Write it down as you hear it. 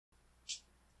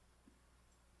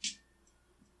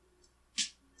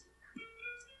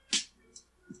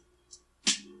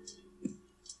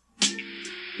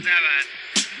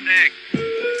6, 5,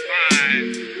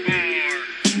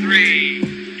 4, 3,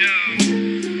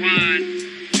 2, 1,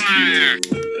 fire.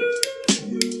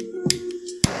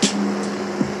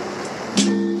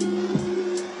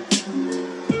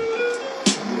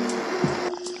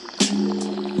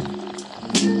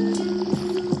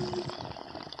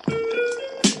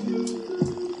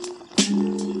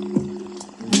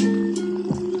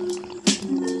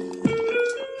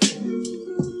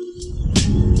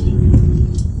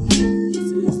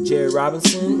 Jerry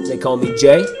Robinson, they call me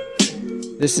Jay.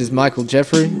 This is Michael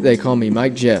Jeffrey, they call me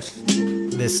Mike Jeff.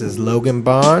 This is Logan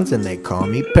Bonds, and they call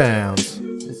me Pounds.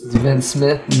 This is Vince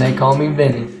Smith, and they call me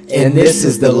Vinny. And this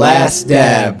is The Last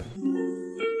Dab.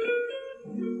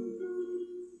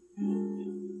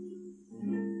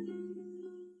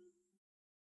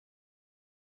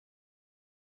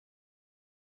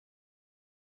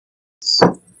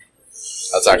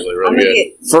 That's actually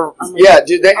really good. Yeah,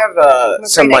 dude, they have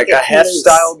some like a Hef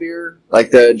style beer, like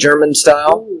the German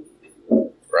style.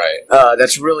 Right.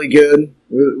 That's really good.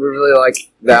 We really like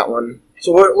that one.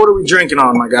 So what are we drinking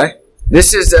on, my guy?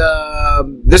 This is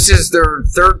their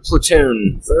Third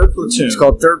Platoon. Third Platoon. It's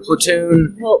called Third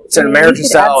Platoon. Well, It's an American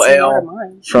style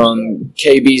ale from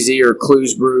KBZ or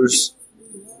Clues Brews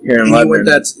here in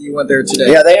Lebanon. You went there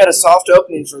today. Yeah, they had a soft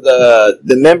opening for the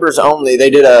members only. They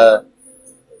did a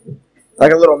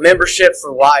little membership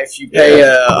for life. You pay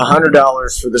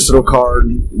 $100 for this little card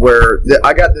where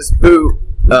I got this boot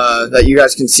that you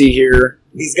guys can see here.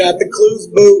 He's got the Clues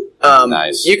boot.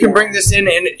 Nice. You can bring this in,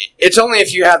 and it's only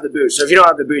if you have the boot. So if you don't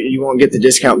have the boot, you won't get the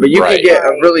discount. But you can get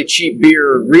a really cheap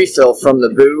beer refill from the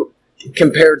boot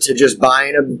compared to just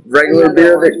buying a regular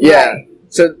beer. Yeah.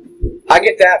 So I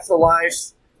get that for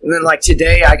life. And then, like,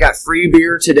 today, I got free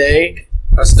beer today.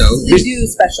 That's dope. They do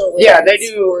special. Yeah, they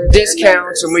do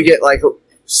discounts, and we get, like,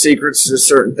 secrets to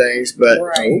certain things. But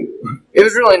it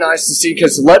was really nice to see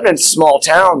because Lebanon's a small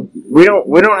town. We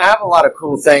don't have a lot of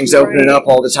cool things opening up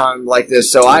all the time like this.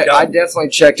 So I definitely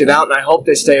checked it out, and I hope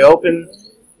they stay open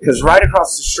because right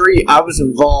across the street, I was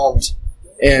involved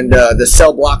in the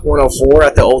Cell Block 104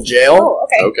 at the old jail. Oh,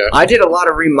 okay. I did a lot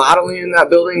of remodeling in that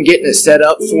building, getting it set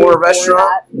up for a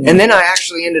restaurant, and then I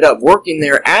actually ended up working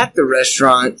there at the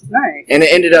restaurant, and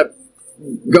it ended up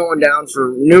going down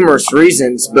for numerous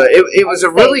reasons, but it was a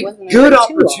really good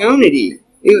opportunity.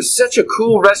 It was such a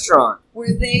cool restaurant.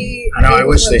 Were they? I know. I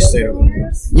wish they stayed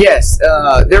open. Yes,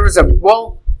 there was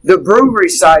the brewery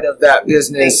side of that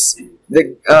business.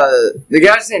 The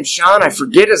guy's name's Sean. I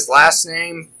forget his last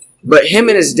name, but him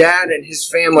and his dad and his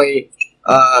family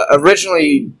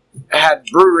originally had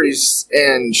breweries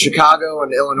in Chicago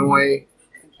and Illinois,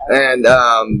 and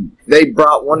they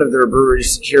brought one of their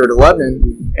breweries here to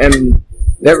Lebanon, and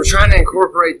they were trying to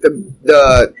incorporate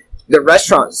the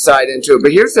restaurant side into it.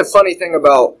 But here's the funny thing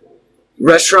about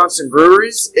restaurants and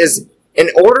breweries is in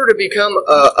order to become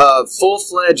a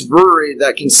full-fledged brewery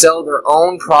that can sell their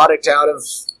own product out of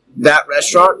that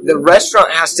restaurant, the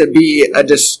restaurant has to be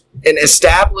an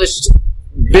established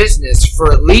business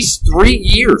for at least 3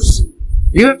 years.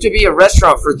 You have to be a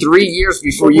restaurant for 3 years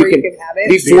before you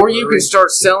can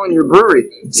start selling your brewery.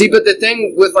 See, but the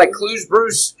thing with like Clues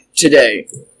Brews today,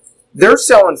 they're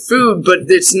selling food, but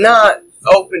it's not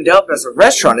opened up as a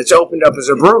restaurant. It's opened up as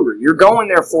a brewery. You're going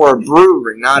there for a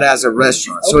brewery, not as a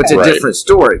restaurant. So it's a different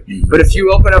story. But if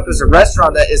you open up as a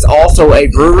restaurant that is also a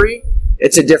brewery,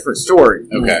 it's a different story.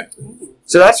 Okay.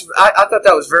 So I thought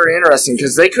that was very interesting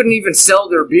because they couldn't even sell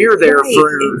their beer there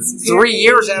for 3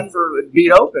 years after it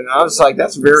beat open. I was like,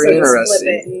 that's very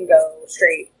interesting. Flip it and go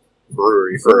straight.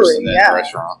 Brewery first and then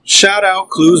restaurant. Shout out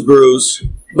Clues Brews.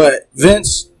 But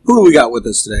Vince, who do we got with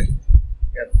us today?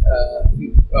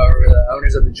 Are the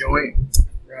owners of the Joint.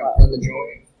 On the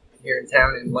Joint here in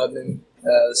town in Lebanon.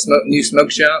 New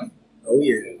smoke shop. Oh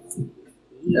yeah.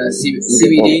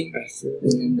 CBD.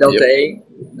 Delta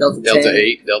 8. Delta 10. Delta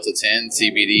 8, Delta 10,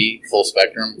 CBD, full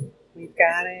spectrum. We've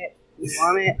got it. We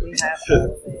want it. We have all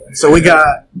of it. So we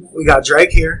got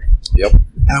Drake here. Yep.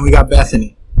 And we got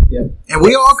Bethany. Yep. And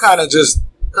we all kind of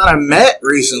met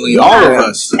recently, all of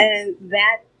us. And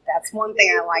that's one thing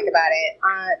I like about it.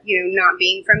 Not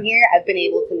being from here, I've been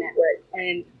able to network,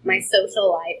 and my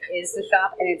social life is the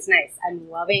shop, and it's nice. I'm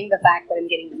loving the fact that I'm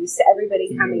getting used to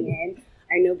everybody coming in.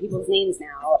 I know people's names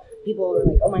now. People are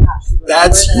like, "Oh my gosh,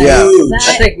 that's huge."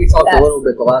 I think we talked a little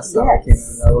bit the last time I came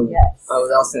in. I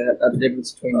was asking the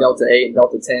difference between Delta 8 and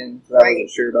Delta 10. So I wasn't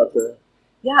sure about the.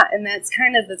 Yeah, and that's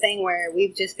kind of the thing where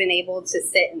we've just been able to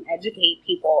sit and educate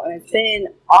people, and it's been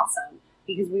awesome.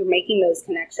 Because we're making those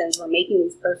connections, we're making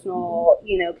these personal,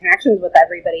 connections with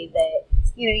everybody that,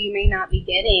 you may not be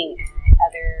getting at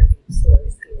other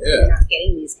stores here. Yeah. We're not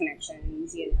getting these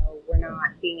connections. We're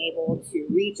not being able to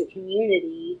reach a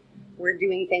community. We're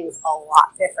doing things a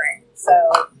lot different. So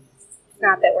it's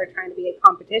not that we're trying to be a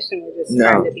competition. We're just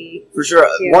trying to be for sure.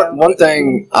 One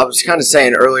thing I was kind of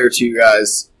saying earlier to you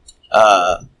guys.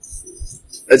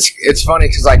 It's funny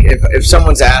because like if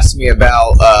someone's asked me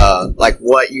about like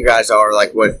what you guys are,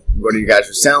 like what you guys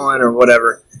are selling or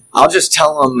whatever, I'll just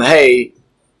tell them, hey,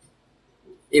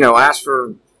 ask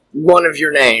for one of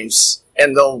your names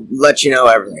and they'll let you know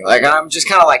everything. Like I'm just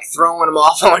kind of like throwing them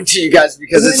off onto you guys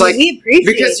because it's like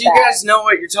because you guys know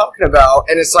what you're talking about,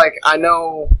 and it's like I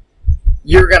know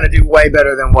you're gonna do way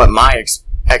better than what my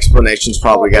explanation's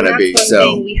probably gonna be.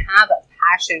 So we have a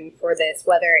passion for this,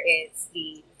 whether it's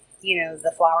the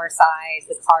flower side,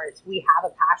 the carts, we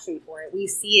have a passion for it. We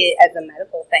see it as a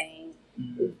medical thing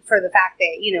for the fact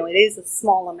that, it is a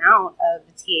small amount of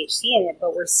the THC in it,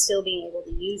 but we're still being able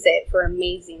to use it for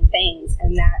amazing things.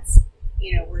 And that's,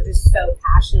 we're just so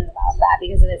passionate about that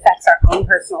because it affects our own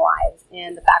personal lives.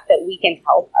 And the fact that we can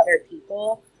help other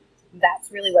people,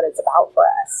 that's really what it's about for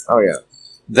us. Oh, yeah.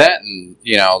 That and,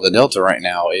 the Delta right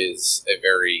now is a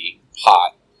very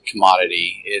hot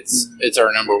commodity. It's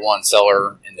our number one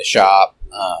seller in the shop.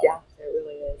 Yeah, it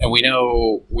really is. And we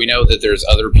know that there's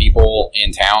other people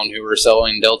in town who are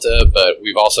selling Delta, but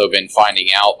we've also been finding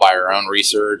out by our own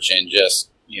research and just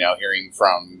hearing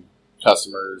from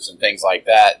customers and things like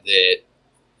that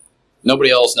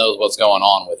nobody else knows what's going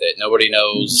on with it. Nobody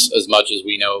knows as much as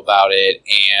we know about it,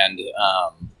 and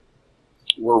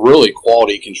we're really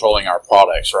quality controlling our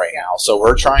products right now. So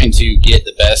we're trying to get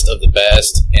the best of the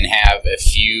best and have a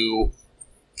few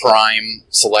prime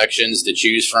selections to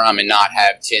choose from and not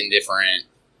have 10 different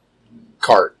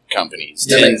cart companies,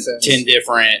 10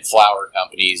 different flower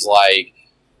companies. Like,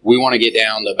 we want to get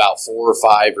down to about 4 or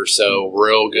 5 or so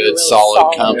real good,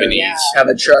 solid companies. Yeah. Have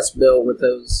a trust built with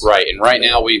those. Right, and right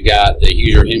now we've got the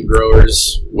Hoosier Hemp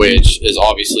Growers, which is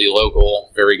obviously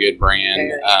local, very good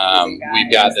brand.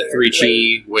 We've got the 3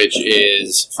 Chi, which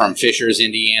is from Fishers,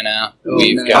 Indiana.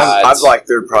 We've got. I've liked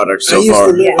their products so far.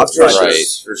 I've tried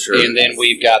this for sure. And then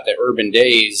we've got the Urban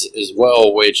Days as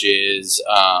well, which is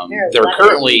they're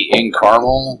currently in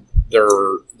Carmel.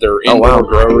 They're indoor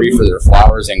growery for their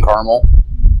flowers in Carmel.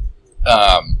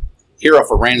 Here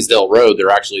off of Ransdale Road, they're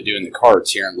actually doing the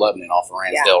carts here in Lebanon off of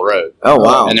Ransdale Road. Oh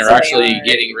wow! And they're actually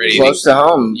getting ready close to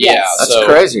home. Yeah, that's so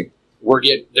crazy.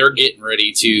 They're getting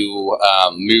ready to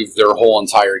move their whole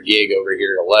entire gig over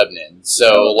here to Lebanon.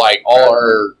 So like all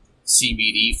our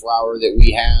CBD flower that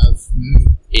we have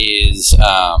is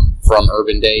from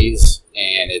Urban Days,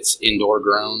 and it's indoor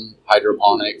grown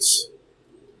hydroponics.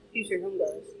 Future Home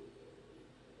Grows.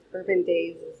 Urban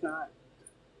Days is not.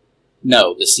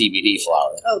 No, the CBD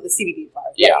flower. Oh, the CBD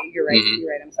flower. Yeah. You're right. Mm-hmm.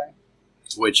 You're right. I'm sorry.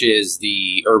 Which is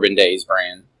the Urban Days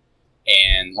brand.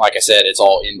 And like I said, it's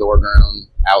all indoor grown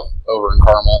out over in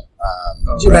Carmel.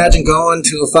 Could you imagine going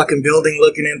to a fucking building,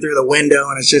 looking in through the window,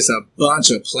 and it's just a bunch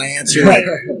of plants? You're like,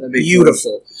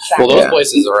 beautiful. Well, those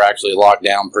places are actually locked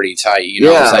down pretty tight. You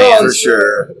know what I'm saying? For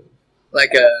sure.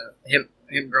 Like a hemp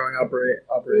growing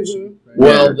operation. Mm-hmm. Right?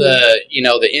 Well,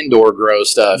 the indoor grow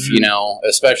stuff,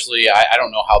 especially, I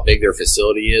don't know how big their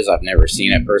facility is. I've never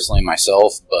seen it personally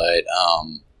myself, but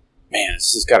man,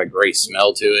 it's just got a great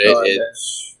smell to it.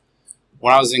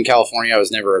 When I was in California, I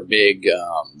was never a big,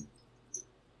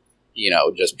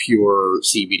 just pure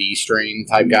CBD strain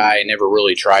type guy. I never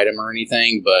really tried them or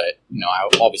anything, but I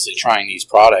obviously trying these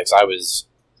products, I was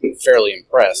fairly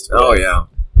impressed. Oh yeah.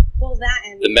 Well, that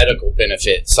and the medical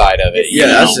benefit side of it. Yeah,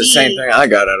 that's the same thing I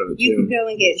got out of it too. You can go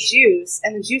and get juice,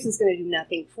 and the juice is going to do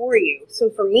nothing for you.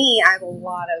 So for me, I have a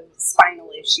lot of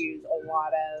spinal issues, a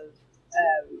lot of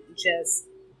just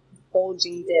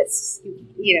bulging discs.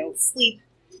 Sleep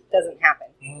doesn't happen.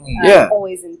 I'm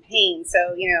always in pain. So,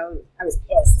 I was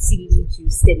pissed. CBD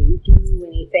juice didn't do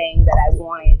anything that I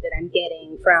wanted that I'm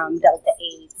getting from Delta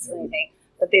 8s or anything.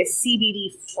 But this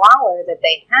CBD flower that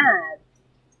they had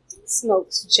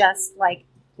smokes just like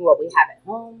what we have at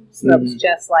home, smokes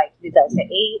just like the Delta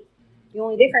 8. The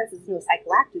only difference is no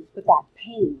psychoactives, but that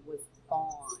pain was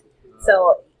gone.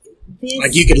 So this...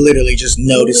 Like you could literally just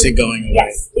notice it going away.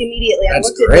 Yes, immediately. That's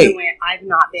I looked at it and went, I've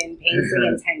not been pain-free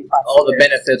in 10 plus all the years.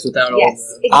 benefits without all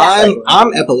the... Exactly.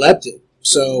 I'm epileptic,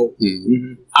 so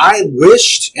I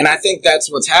wished, and I think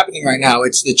that's what's happening right now,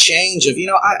 it's the change of,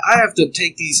 I have to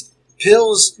take these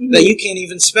pills that you can't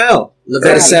even spell.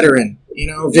 Levocetirin,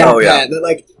 Vimpat.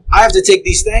 Like, I have to take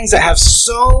these things that have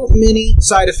so many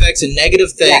side effects and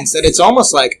negative things that it's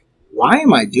almost like, why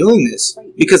am I doing this?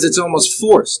 Because it's almost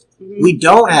forced. We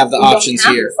don't have the options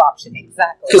here. This option,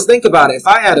 exactly. Because think about it. If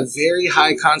I had a very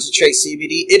high concentrate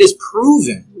CBD, it is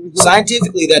proven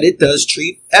scientifically that it does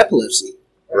treat epilepsy.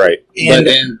 Right. And-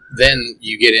 But then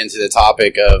you get into the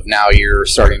topic of now you're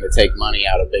starting to take money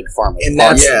out of big pharma. And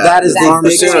that is the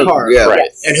biggest Pharmaceutical, part. yeah. Right.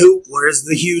 And where's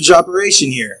the huge operation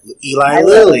here? Eli Eli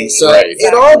Lilly. Lilly. So Right.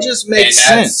 it all just makes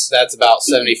and sense. that's about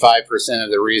 75%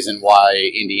 of the reason why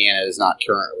Indiana is not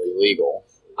currently legal.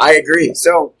 I agree.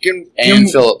 So can And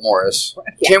Philip Morris.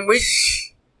 can we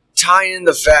tie in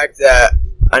the fact that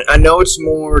I know it's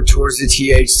more towards the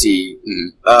THC,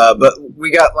 but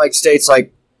we got like states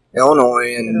like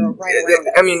Illinois and That are right around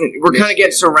us. I mean we're kind of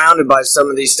getting surrounded by some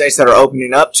of these states that are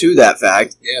opening up to that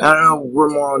fact. Yeah. I don't know, we're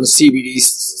more on the CBD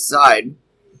side,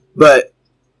 but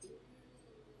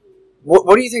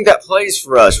what do you think that plays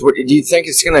for us? What, do you think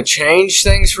it's going to change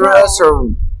things for Well, us,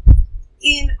 or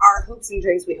In our hopes and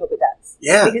dreams, we hope it does.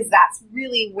 Yeah. Because that's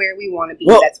really where we want to be.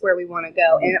 Well- That's where we want to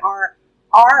go. And our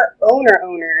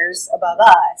owners above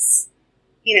us,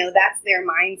 that's their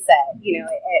mindset.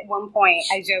 At one point,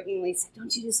 I jokingly said,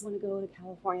 "Don't you just want to go to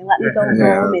California? Let me go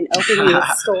Yeah. home and open you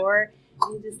a store."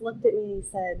 And he just looked at me and he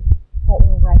said, "But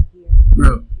we're right here.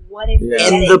 Bro. What if Yeah.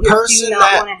 you And get the it? Do person you not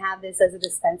that- want to have this as a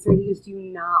dispensary? Do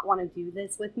you not want to do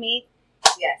this with me?"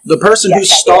 Yes. The person Yes, who I did.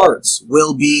 starts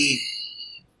will be,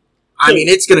 I mean,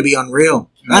 it's going to be unreal.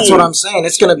 That's what I'm saying.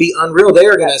 It's going to be unreal. They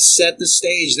are going to set the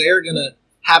stage. They are going to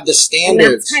have the And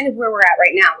standards. that's kind of where we're at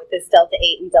right now with this Delta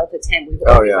 8 and Delta 10. We've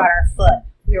Oh, already yeah. got our foot.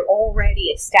 We're already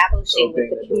establishing Opening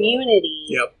with the the door. community.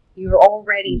 Yep. You're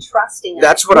already trusting us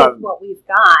That's what with I'm- what we've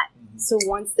got. So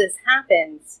once this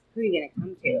happens, who are you going to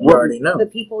come to? You already know. The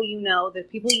people you know, the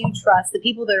people you trust, the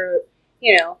people that are,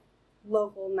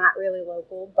 local, not really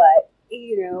local, but,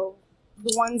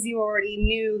 the ones you already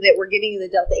knew that were giving you the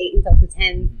Delta 8 and Delta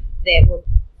 10 that were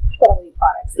quality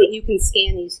products, that you can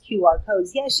scan these QR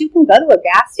codes. Yes, you can go to a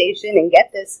gas station and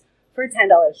get this for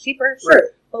 $10 cheaper, sure. Right.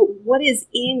 But what is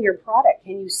in your product?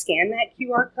 Can you scan that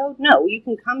QR code? No, you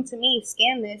can come to me,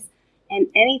 scan this, and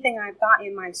anything I've got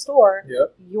in my store,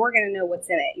 Yep. you're going to know what's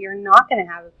in it. You're not going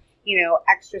to have,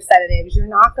 extra sedatives. You're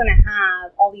not going to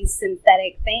have all these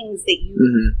synthetic things that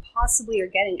you possibly are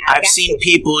getting at a I've gas seen station.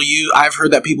 people I've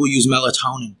heard that people use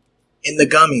melatonin in the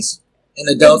gummies, in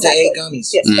the Delta 8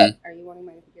 gummies. Yes, Mhm. but are you wanting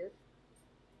my beer?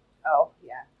 Oh,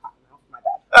 yeah. My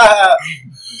bad.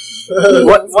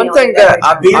 one thing that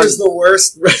Beer's the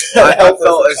worst. I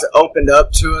felt has opened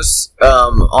up to us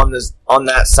on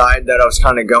that side that I was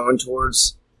kind of going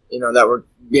towards, that we're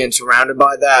being surrounded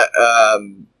by that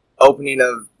opening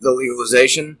of the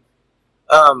legalization.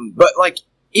 But like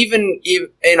even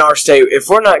in our state, if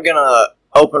we're not gonna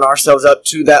open ourselves up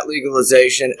to that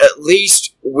legalization, at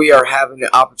least we are having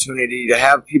the opportunity to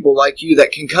have people like you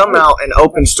that can come out and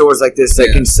open stores like this that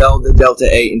can sell the Delta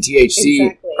 8 and THC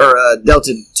Exactly. or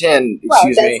Delta 10. Well,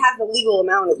 Excuse it does me. have the legal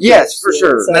amount of Yes, THC, for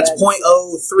sure. so That's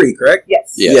 .03, correct?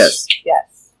 Yes. Yes.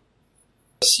 Yes.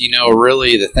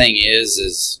 Really the thing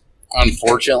is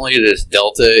unfortunately this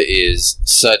Delta is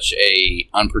such a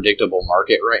unpredictable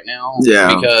market right now.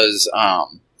 Yeah. Because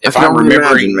if I can I'm only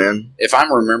remembering imagine, man. if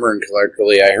I'm remembering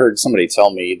correctly, I heard somebody tell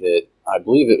me that I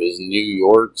believe it was New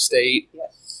York State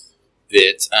Yes.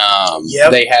 that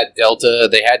Yep. they had Delta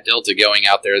going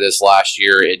out there this last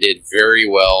year. It did very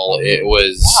well. It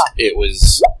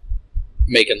was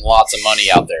making lots of money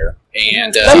out there.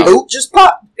 And That boot just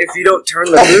popped. If you don't turn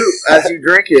the boot as you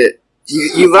drink it,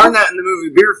 you learn that in the movie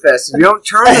Beer Fest. If you don't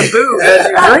turn the boot as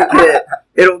you drink it,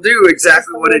 it'll do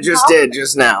exactly what it just did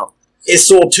just now. It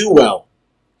sold too well.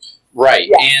 right.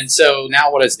 Yes. And so now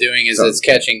what it's doing is it's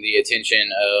catching the attention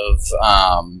of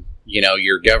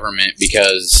your government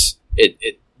because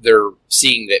they're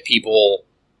seeing that people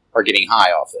are getting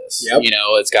high off this. Yep.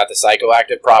 It's got the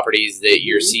psychoactive properties that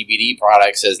your CBD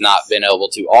products has not been able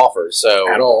to offer.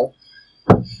 So At all.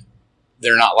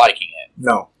 they're not liking it.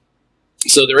 No.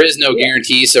 So there is no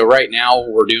guarantee. So right now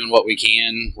we're doing what we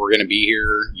can. We're going to be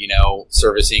here,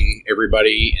 servicing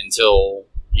everybody until,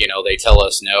 they tell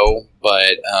us no.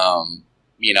 But,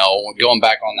 going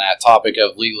back on that topic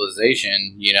of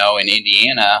legalization, in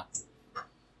Indiana,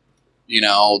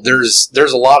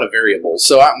 there's a lot of variables.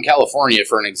 So out in California,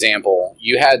 for an example,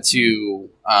 you had to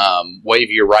waive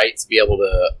your right to be able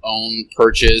to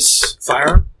purchase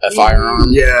Fire? a firearm.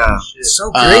 Yeah. It's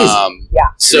so crazy.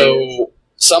 So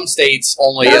some states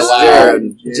only Yes, allow.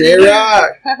 Jared.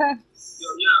 J-Rock.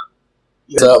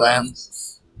 What's up, man?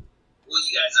 What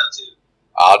you guys up to?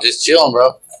 I'll just chilling,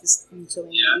 bro. Just enjoying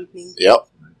Yeah. the evening. Yep.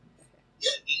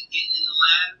 Getting in the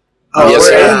lab? Oh, Yes,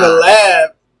 we're sir. in the lab.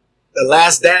 The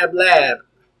Last Dab Lab.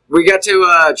 We got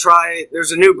to try.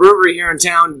 There's a new brewery here in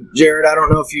town, Jared. I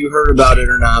don't know if you heard about it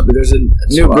or not, but there's a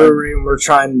new brewery, and we're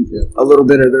trying a little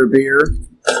bit of their beer.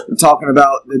 We're talking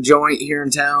about the joint here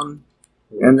in town.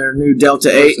 and their new Delta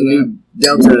 8 and new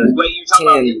Delta Wait, you're talking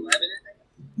about 10. 11?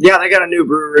 Yeah, they got a new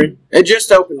brewery. It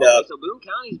just opened up. So Boone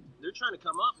County, they're trying to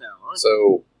come up now, aren't they?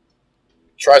 So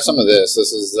try some of this.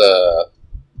 This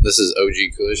is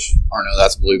OG Kush. Or no,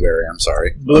 that's Blueberry. I'm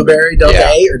sorry. Blueberry, Delta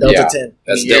Yeah. 8 or Delta Yeah. 10?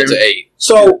 That's Delta 8.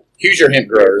 So Who's your hemp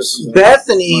growers?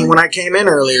 Bethany, when I came in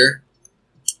earlier,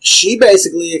 she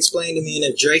basically explained to me,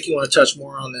 and if Drake, you want to touch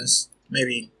more on this,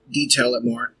 maybe detail it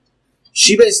more.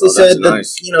 She basically said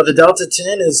nice. that, the Delta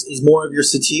 10 is more of your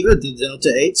sativa, the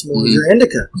Delta 8's more Mhm. of your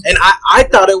indica. And I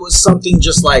thought it was something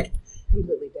just like,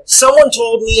 Completely different. someone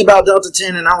told me about Delta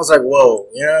 10, and I was like, whoa,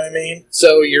 you know what I mean?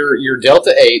 So your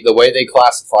Delta 8, the way they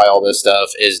classify all this stuff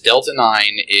is Delta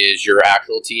 9 is your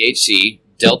actual THC.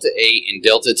 Delta 8 and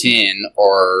Delta 10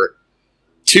 are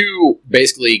two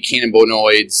basically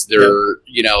cannabinoids.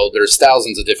 There's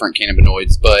thousands of different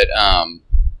cannabinoids, but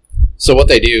so what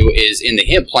they do is in the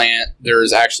hemp plant,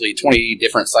 there's actually 20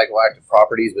 different psychoactive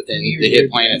properties within the hemp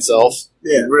plant itself.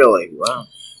 Yeah. Really? Wow.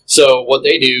 So what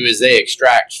they do is they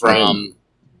extract from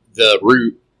the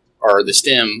root or the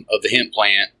stem of the hemp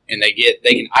plant, and they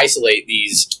can isolate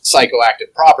these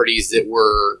psychoactive properties that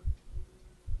were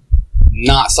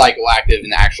not psychoactive in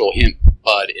the actual hemp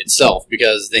bud itself,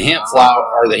 because the hemp flower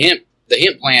or the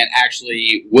hemp plant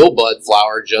actually will bud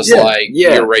flower just like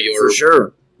your regular for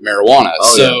sure. marijuana.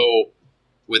 Oh, So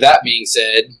with that being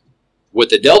said, with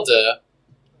the Delta,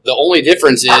 the only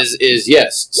difference is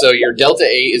yes. So your Delta 8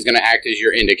 is going to act as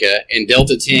your indica, and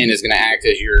Delta 10 is going to act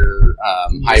as your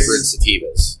hybrid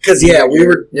sativas. Because, we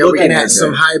were Yeah, we looking can at do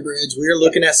some that. hybrids. We were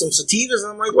looking at some sativas,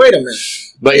 and I'm like, wait a minute.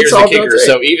 But It's here's the all kicker. Delta 8.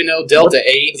 So even though Delta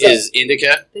 8 is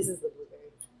indica, This is the blueberry.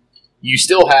 you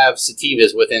still have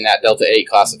sativas within that Delta 8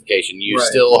 classification. You Right.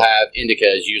 still have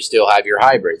indicas. You still have your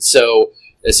hybrids. So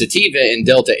the sativa in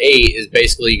Delta 8 is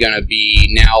basically going to be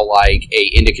now like a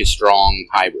indica strong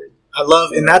hybrid. I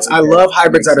love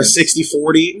hybrids that are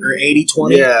 60-40 or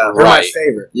 80-20. Yeah, They're my right.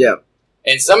 favorite. Yeah.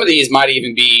 And some of these might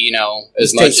even be,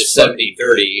 as much as Tastes funny.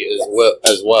 70-30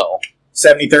 as well.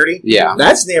 70-30? Yeah.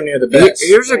 That's damn near the best.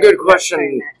 Here's a good Right,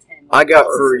 question that 10. I got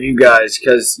for you guys,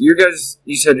 because you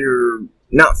said you're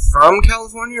not from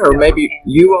California, or No, maybe I am.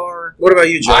 you are. What about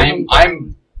you, Jay?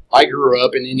 I grew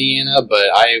up in Indiana, but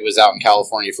I was out in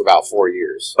California for about 4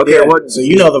 years. Okay, Yeah, what? so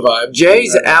you know the vibe.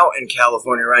 Jay's out in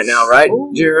California right now, right,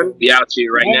 Jared? Be out to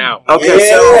you right now. Okay,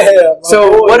 Yeah, so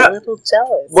my boy. what? I'm a little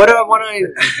jealous. What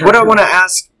I want to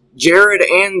ask Jared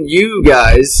and you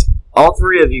guys, all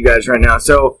three of you guys right now.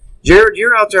 So, Jared,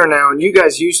 you're out there now, and you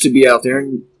guys used to be out there,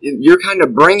 and you're kind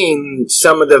of bringing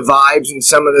some of the vibes and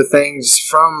some of the things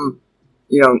from,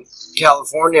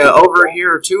 California over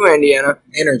here to Indiana.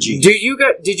 Energy. Did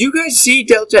you guys see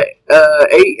Delta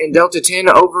 8 and Delta 10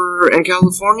 over in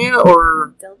California,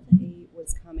 or? Delta 8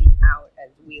 was coming out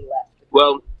as we left.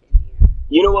 Well, Indiana.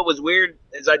 you know what was weird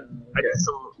is I did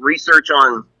some research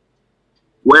on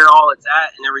where all it's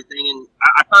at and everything, and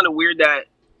I found it weird that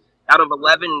out of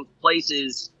 11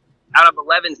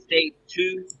 states,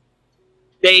 2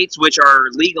 states which are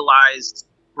legalized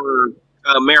for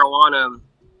marijuana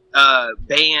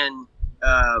ban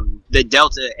the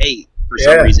Delta 8 for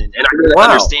some reason, and I really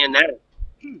understand that.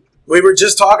 We were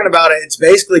just talking about it. It's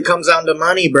basically comes down to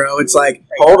money, bro. It's like,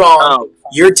 hold on,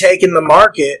 you're taking the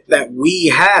market that we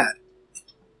had,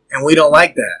 and we don't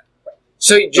like that.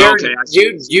 So, Jared, Okay, I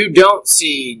see. you don't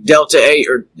see Delta 8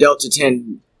 or Delta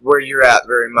 10 where you're at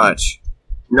very much.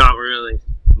 Not really,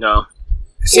 no.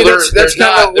 See, Well, that's there's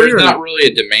kind of there's weird. not really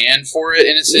a demand for it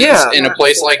in a sense. Yeah. In a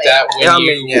place like that,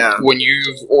 when when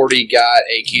you've already got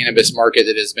a cannabis market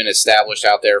that has been established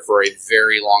out there for a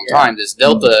very long time, this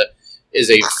Delta is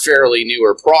a fairly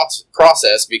newer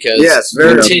process because Yes,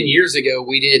 very 10 years ago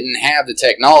we didn't have the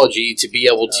technology to be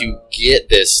able to get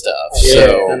this stuff. Yeah, that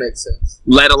So makes sense.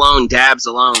 Let alone dabs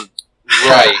alone.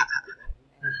 right.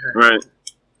 Right.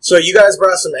 So you guys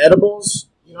brought some edibles?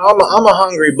 I'm a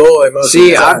hungry boy most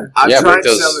See, of the time. I've Yeah, tried break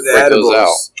those- some of the break those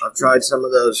edibles. I've tried some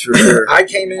of those for sure. I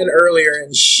came in earlier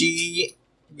and she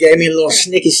gave me a little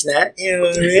snicky snack. You know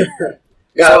what I mean?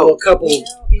 Got a little couple If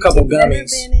you've gummies. never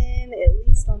been in, at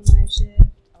least on my shift,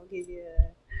 I'll give you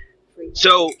a free.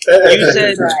 So you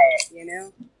said try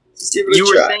it. you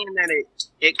were saying that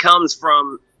it comes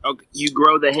from you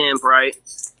grow the hemp, right?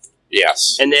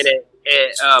 Yes. And then it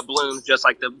blooms just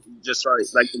like the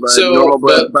bud. So, normal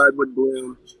but- bud would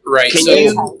bloom. Right. Can so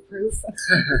you- Proof.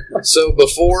 So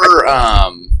before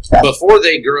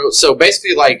they grow, so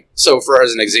basically for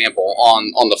as an example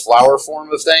on the flower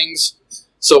form of things,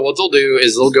 so what they'll do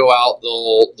is they'll go out,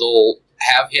 they'll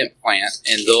have hemp plant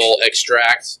and they'll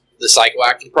extract the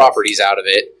psychoactive properties out of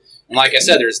it, And like I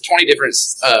said, there's 20 different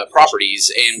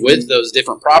properties, and with those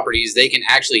different properties, they can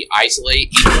actually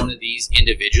isolate each one of these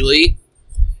individually,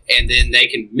 and then they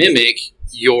can mimic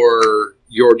your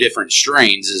different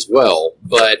strains as well.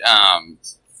 But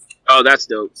oh, that's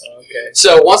dope. Okay.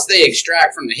 so once they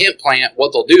extract from the hemp plant,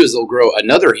 what they'll do is they'll grow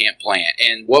another hemp plant,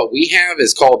 and what we have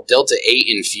is called Delta 8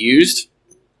 infused.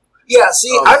 Yeah,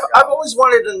 see, I've always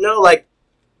wanted to know, like,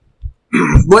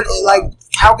 what, like,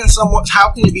 how can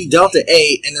it be Delta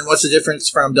 8, and then what's the difference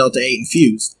from Delta 8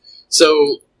 infused?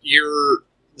 So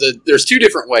there's two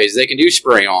different ways. They can do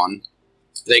spray on.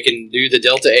 They can do the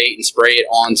Delta 8 and spray it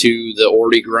onto the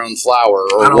already grown flower,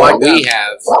 or what we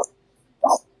have.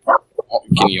 Oh,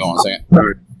 can you hold on a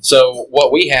second? So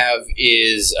what we have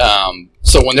is,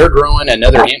 so when they're growing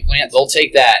another hemp plant, they'll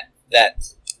take that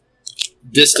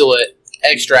distillate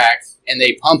extract and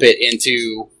they pump it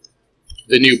into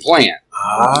the new plant.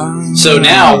 So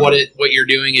now what you're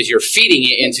doing is you're feeding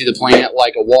it into the plant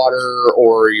like a water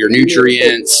or your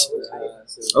nutrients,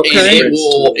 and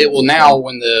it will now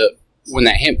when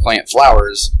that hemp plant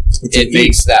flowers, it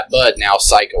makes that bud now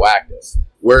psychoactive.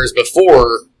 Whereas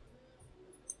before,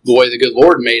 the way the good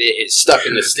Lord made it, it's stuck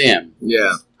in the stem.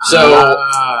 Yeah. So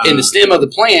in the stem of the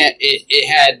plant, it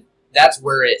had. That's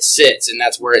where it sits, and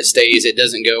that's where it stays. It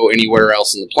doesn't go anywhere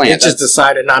else in the plant. It just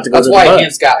decided not to go to That's the why bud.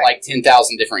 hemp's got like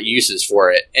 10,000 different uses for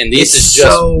it, and this is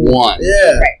just so, one.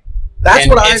 Yeah. Right. That's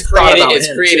And what I've thought about It's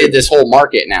hemp, created too. this whole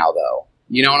market now, though.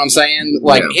 You know what I'm saying?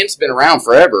 Like, Yeah. hemp's been around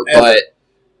forever, but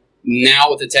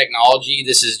now with the technology,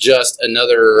 this is just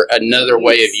another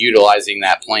way of utilizing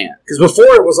that plant. Because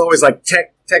before it was always like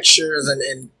textures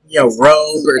and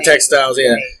robe or textiles,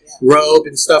 rope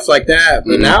and stuff like that.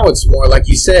 But now it's more like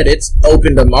you said, it's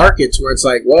open to markets where it's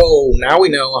like, whoa, now we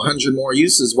know 100 more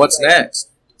uses. What's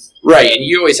next? Right, and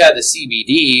you always had the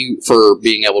CBD for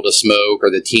being able to smoke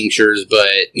or the tinctures, but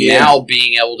now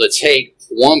being able to take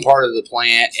one part of the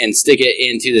plant and stick it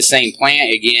into the same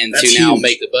plant again That's to now huge.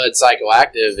 make the bud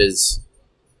psychoactive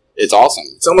it's awesome.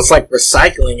 It's almost like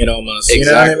recycling it almost. You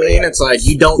know Exactly. what I mean? It's like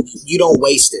you don't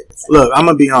waste it. Look, I'm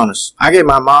gonna be honest. I gave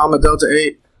my mom a Delta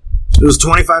 8. It was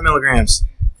 25 milligrams.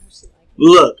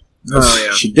 Look,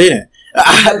 she didn't.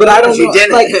 But I don't know.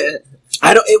 didn't. Like,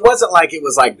 it wasn't like it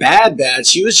was like bad.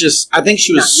 She was just. I think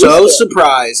she was so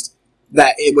surprised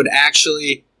that it would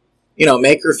actually,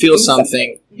 make her feel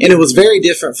something. And it was very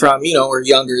different from her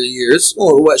younger years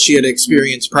or what she had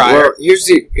experienced prior. Well, here's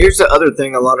the other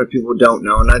thing a lot of people don't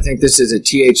know, and I think this is a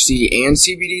THC and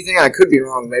CBD thing. I could be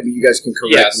wrong. Maybe you guys can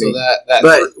correct Yeah, me. so that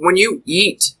But when you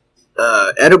eat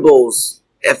edibles,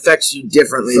 it affects you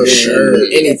differently For than sure.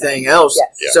 anything else.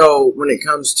 Yes. Yeah. So when it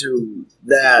comes to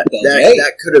that Hey.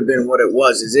 that could have been what it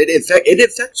was. Is it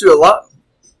affects you a lot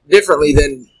differently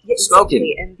than smoking.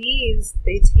 Exactly. And these,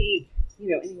 they take,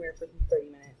 anywhere from 30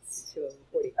 minutes to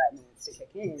 45 minutes to kick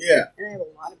in. Yeah. And I have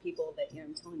a lot of people that,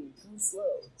 I'm telling you, go slow.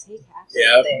 Take half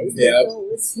Yep, of this. yep. Don't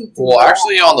listen to well, that.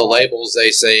 actually, on the labels, they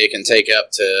say it can take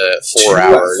up to 4 2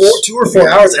 hours. 2 or 4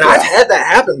 hours, and I've had that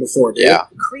happen before, dude. Yeah.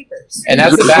 Creepers. And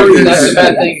that's the bad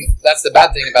thing. That's the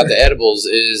bad thing about the edibles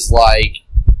is like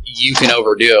you can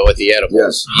overdo it with the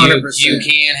edibles. Yes, You 100%.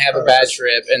 can have a bad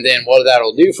trip, and then what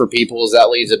that'll do for people is that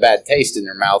leaves a bad taste in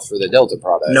their mouth for the Delta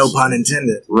products. No pun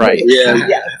intended. Right. Yeah.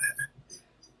 Yeah.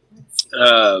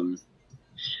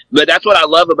 But that's what I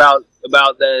love about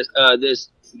this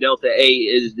Delta 8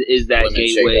 is that Lemon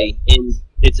gateway, and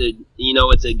it's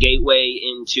a gateway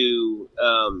into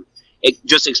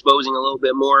just exposing a little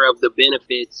bit more of the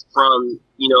benefits from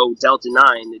Delta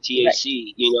 9, the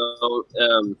THC.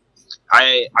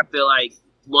 I feel like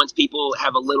once people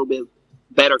have a little bit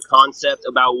better concept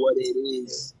about what it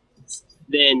is,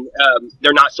 then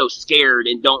they're not so scared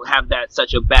and don't have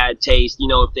such a bad taste.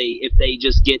 If they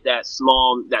just get that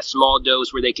small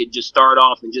dose where they could just start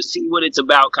off and just see what it's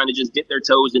about, kind of just dip their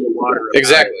toes in the water. about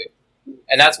Exactly.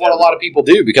 And that's what a lot of people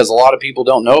do because a lot of people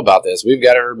don't know about this. We've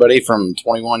got everybody from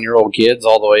 21-year-old kids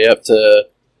all the way up to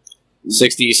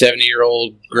 60,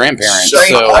 70-year-old grandparents. So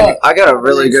I got a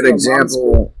really good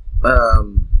example.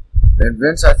 And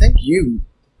Vince, I think you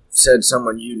said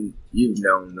someone you've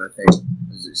known. I think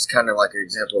it's kind of like an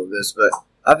example of this. But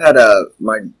I've had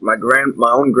my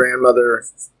own grandmother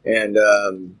and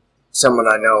someone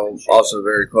I know also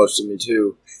very close to me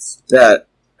too that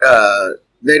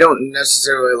they don't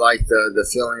necessarily like the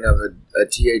feeling of a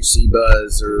THC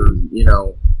buzz or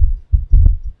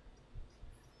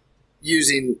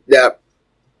using that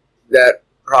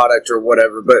product or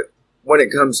whatever. But when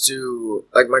it comes to,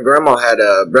 like, my grandma had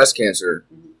breast cancer,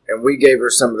 and we gave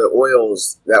her some of the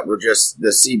oils that were just the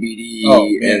CBD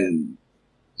and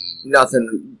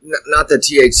nothing, not the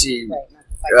THC. Right, not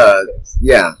the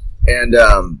Yeah, and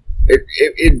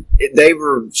they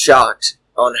were shocked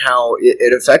on how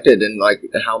it affected and like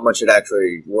how much it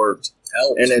actually worked.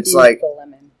 And it's like, The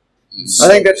lemon. I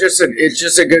think that's it's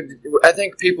just a good. I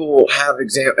think people have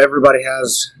everybody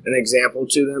has an example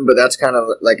to them, but that's kind of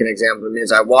like an example to me.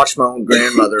 Is I watched my own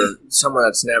grandmother, someone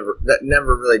that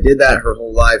never really did that her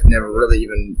whole life, never really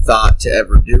even thought to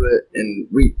ever do it, and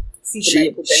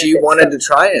she wanted to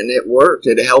try it, and it worked.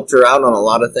 It helped her out on a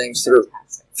lot of things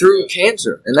through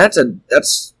cancer, and that's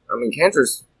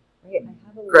cancer's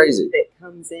crazy. That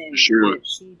comes in, Sure. and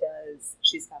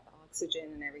she's got the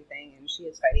oxygen and everything, and she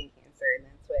is fighting cancer, and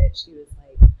that's what she was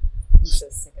like, I'm so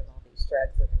sick of all these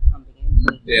drugs that they're pumping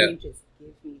into me. Yeah. Can you just give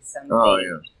me something? Oh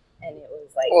yeah. And it was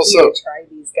like, Also- we tried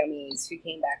these gummies. She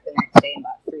came back the next day and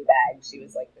bought 3 bags. She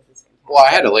was like, this is fantastic. Well, I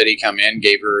had a lady come in,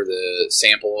 gave her the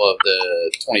sample of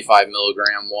the 25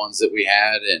 milligram ones that we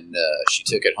had, and she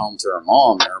took it home to her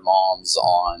mom, and her mom's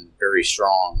on very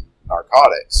strong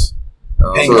narcotics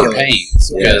for Painkillers.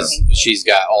 pains Yeah. because she's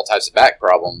got all types of back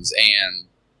problems, and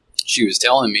she was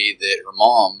telling me that her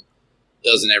mom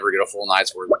doesn't ever get a full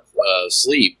night's worth of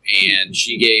sleep, and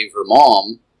she gave her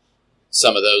mom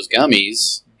some of those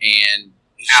gummies, and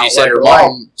she said her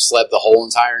mom slept the whole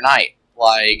entire night.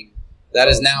 Like, that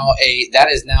is now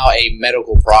a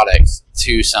medical product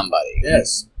to somebody.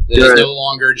 Yes. It is no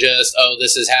longer just, oh,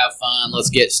 this is have fun, let's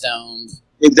get stoned.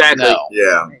 Exactly. No.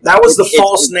 Yeah. That was the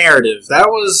false narrative. That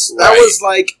was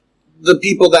like the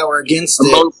people that were against it.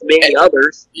 Amongst many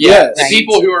others. Yeah, Yes. the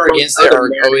people who are against it are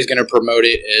Right. always going to promote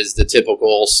it as the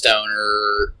typical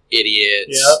stoner,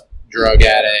 idiots, Yep. drug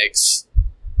addicts.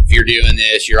 If you're doing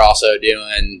this, you're also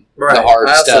doing Right. the hard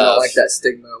I also stuff. don't like that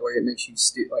stigma where it makes you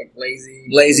like lazy.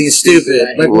 Lazy and stupid.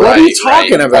 Right. Like, what are you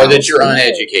talking Or about? that you're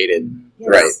uneducated. Yes.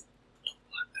 Right.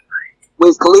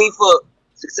 Wiz Khalifa,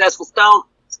 successful stone.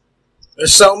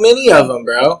 There's so many of them,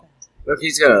 bro. Look,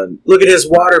 he's gonna Look at his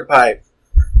water pipe.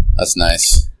 That's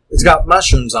nice. It's got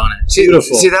mushrooms on it. see.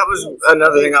 Beautiful. See, that was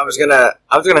another thing I was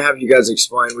gonna have you guys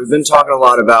explain. We've been talking a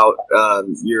lot about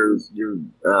your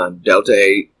Delta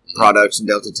 8 products and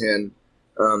Delta 10.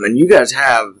 And you guys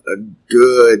have a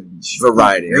good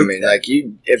variety. I mean, like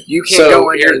if you can't So, go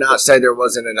in here here's and not say there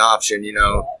wasn't an option, you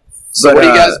know. So But, what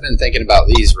have you guys been thinking about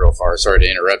these real far? Sorry to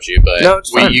interrupt you, but No, it's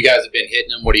fine. you guys have been hitting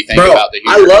them. What do you think Bro, about the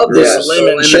I love this Yes.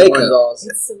 lemon one's shaker. awesome.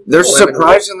 It's so They're good.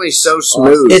 surprisingly so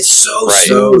smooth. It's so Right.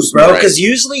 smooth, bro. Right. Because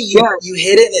usually you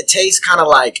hit it and it tastes kind of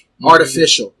like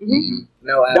artificial. Mhm.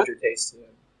 No aftertaste to it.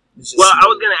 It's just Well, I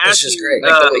was smooth. gonna It's ask just you, great.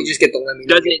 Like you just get the lemon.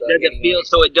 does you it get the does it feel anyway.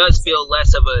 so? It does feel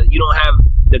less of a. You don't have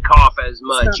the cough as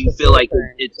much. not You the feel like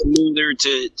burn. it's smoother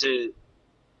to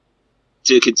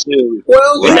consume.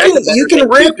 Well, And that's you can the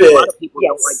rip thing. A lot it. of people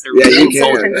Yes. don't like their Yeah, you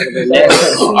results can. out of their neck. I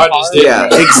just did. Yeah.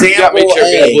 Got me Example choking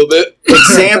a A. little bit.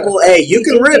 Example A. You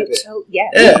can rip it. Yeah.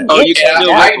 Yeah. Oh, you And can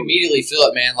do I it. immediately feel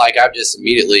it, man. Like I've just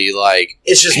immediately like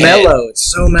It's just Man. mellow. It's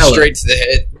so mellow. straight to the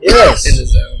head. Yes. in the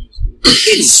zone.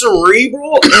 It's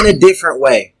cerebral in a different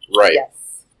way. Right. Yes.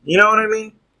 You know what I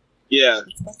mean? Yeah.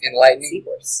 Enlightening.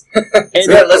 Seahorse. And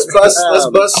Yeah, let's bust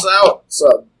out.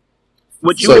 So,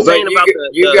 what you So, were but saying about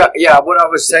what I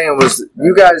was saying was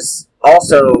you guys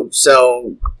also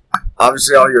sell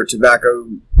obviously all your tobacco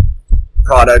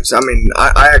products. I mean,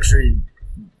 I actually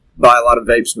buy a lot of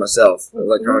vapes myself,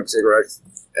 electronic cigarettes,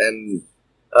 and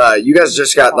you guys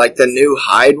just got like the new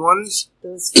Hyde ones.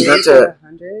 Those That's for a-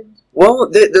 100. Well,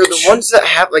 they're the ones that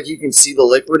have like you can see the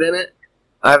liquid in it.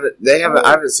 I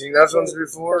haven't seen those ones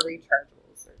before. The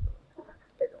rechargeables are the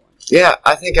bigger ones. Yeah,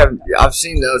 I think I've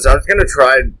seen those. I was gonna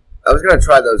try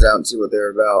those out and see what they're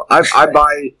about. I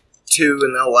buy 2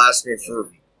 and they'll last me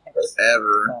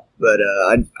forever. But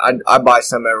I buy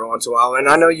some every once in a while, and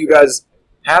I know you guys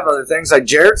have other things. Like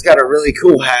Jared's got a really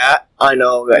cool hat. I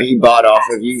know that he bought off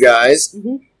of you guys.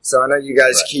 Mhm. So I know you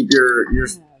guys keep your. I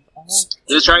have all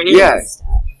this right here. Yeah, stuff.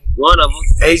 One of them.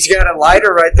 he's got a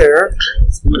lighter right there.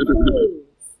 Ooh.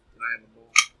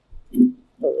 The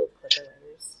little clipper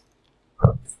letters.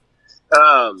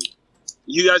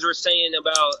 You guys were saying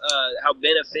about how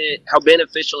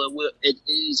beneficial it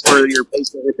is for your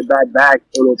patient with the bad back,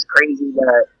 and it's crazy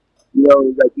that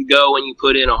like you go and you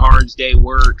put in a hard day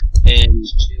work, and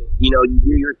you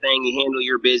do your thing, you handle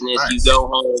your business, you go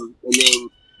home, and then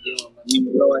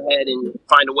you go ahead and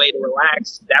find a way to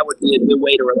relax. That would be a good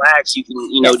way to relax. You can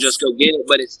just go get it,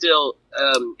 but it's still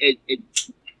it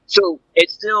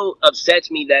still upsets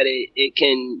me that it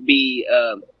can be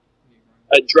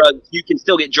a drug. You can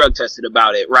still get drug tested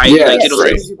about it, right? Yeah, like it'll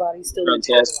right. say Your body still Drug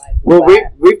test. metabolizes Well,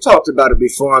 that. we've talked about it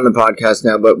before on the podcast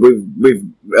now, but we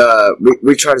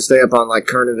try to stay up on like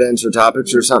current events or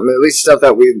topics or something, at least stuff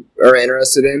that we are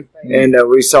interested in. Right. And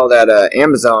we saw that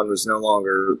Amazon was no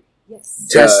longer Yes.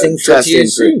 Testing for testing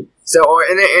THC. So,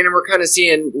 and we're kind of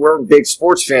seeing, we're big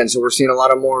sports fans, so we're seeing a lot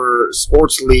of more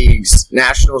sports leagues,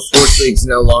 national sports leagues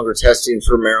no longer testing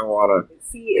for marijuana.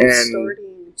 See, it's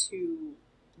starting to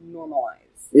normalize.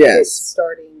 Yes. It's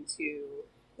starting to,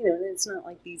 and it's not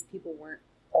like these people weren't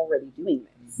already doing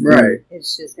this. Right.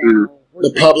 It's just now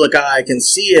the public eye can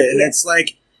see it, and it's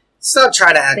like, stop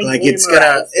trying to act like it's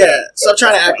gonna, stop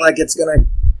trying to act like it's gonna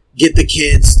get the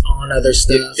kids on other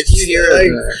stuff. If you hear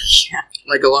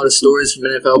like a lot of stories from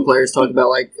NFL players talk about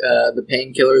like the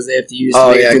painkillers they have to use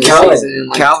to make it through the season,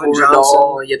 like Calvin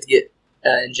Johnson, you have to get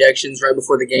injections right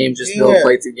before the game just to be able to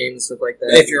play through games and stuff like that.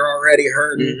 If you're already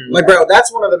hurting, like bro,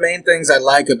 that's one of the main things I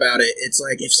like about it. It's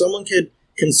like if someone could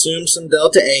consume some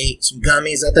Delta 8, some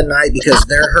gummies at the night because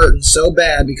they're hurting so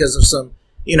bad because of some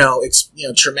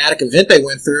traumatic event they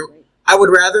went through, I would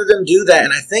rather them do that,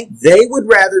 and I think they would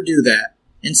rather do that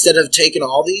instead of taking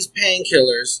all these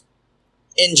painkillers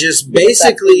and just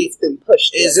basically it's been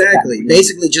pushed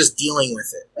basically just dealing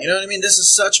with it. You know what I mean? This is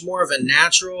such more of a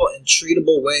natural and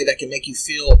treatable way that can make you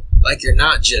feel like you're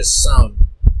not just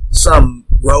some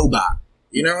robot.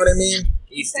 You know what I mean?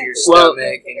 Eat through your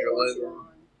stomach and your liver.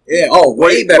 Yeah. Oh,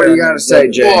 way better. What do you got to say,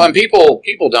 Jay? Well, and people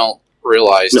don't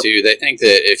realize too. They think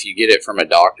that if you get it from a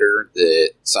doctor,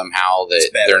 that somehow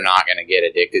that they're not going to get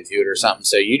addicted to it or something.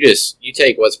 So you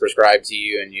take what's prescribed to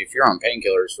you, and if you're on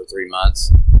painkillers for 3 months,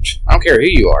 I don't care who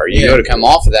you are. You go to come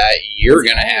off of that, you're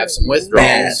going to have some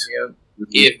withdrawals.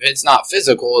 If it's not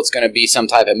physical, it's going to be some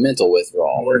type of mental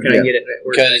withdrawal. Where can I get it?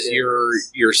 Because your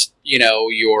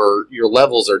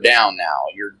levels are down now.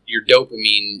 Your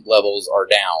dopamine levels are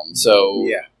down. So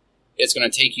it's going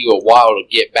to take you a while to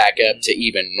get back up to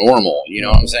even normal. You know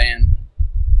what I'm saying?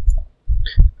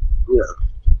 Yeah.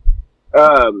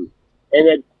 And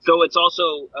then so it's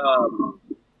also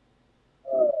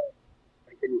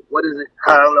what is it?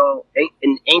 I don't know.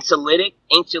 An anxiolytic.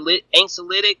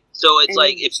 So it's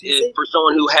like if for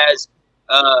someone who has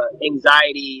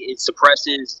anxiety, it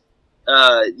suppresses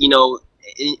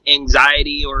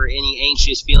anxiety or any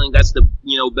anxious feeling. That's the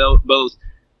both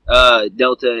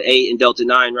Delta 8 and Delta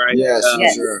 9, right? Yes,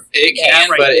 sure. It can,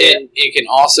 but it can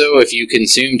also, if you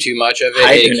consume too much of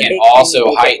it, it can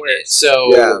also heighten it.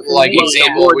 So, like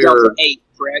example, we were 8,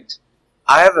 correct?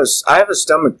 I have a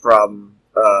stomach problem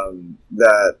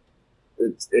that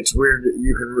it's weird.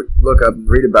 You can look up and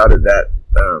read about it that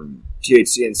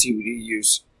THC and CBD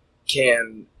use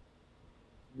can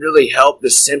really help the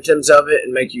symptoms of it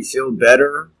and make you feel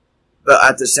better. But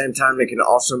at the same time, it can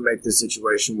also make the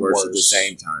situation worse at the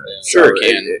same time. Yeah, sure,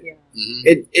 it can.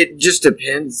 It just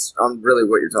depends on really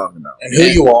what you're talking about and who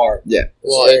you are. Yeah.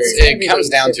 Well, it comes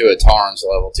down to a tolerance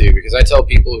level too, because I tell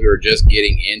people who are just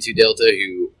getting into Delta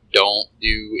who don't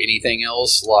do anything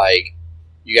else, like,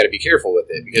 you got to be careful with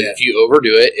it, because if you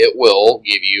overdo it, it will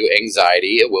give you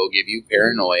anxiety, it will give you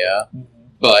paranoia,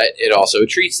 but it also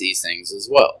treats these things as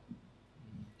well.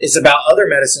 It's about other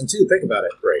medicine too. Think about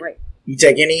it. Right. You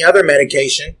take any other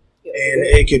medication, and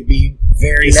it could be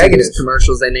very negative.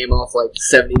 Commercials, they name off like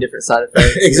 70 different side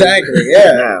effects. Exactly.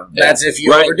 Yeah. That's if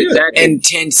you overdo it in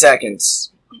 10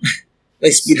 seconds. They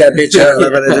speed that bitch up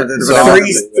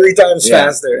three times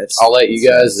faster. I'll let you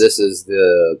guys. This is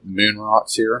the Moon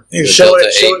Rocks here. Show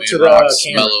it to the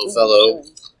camera. Mellow Fellow.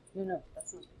 No,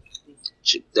 that's not.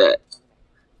 Check that.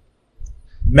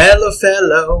 Mellow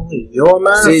Fellow, you're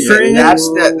my friend.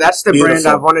 That's the brand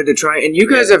I've wanted to try. And you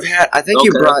guys have had. I think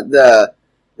you brought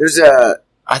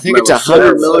I think it's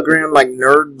 100 milligram like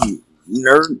nerd.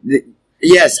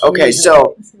 Yes. Okay.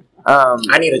 So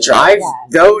I need to try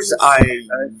those.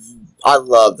 I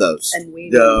love those. And we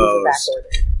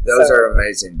those are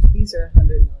amazing. These are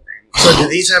 100 milligrams. So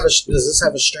does this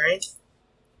have a strain?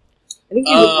 I think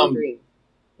you Green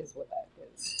is what that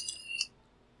is.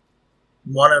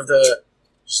 One of the,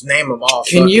 just name them off.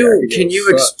 Can you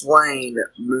explain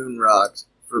Moon Rocks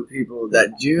for people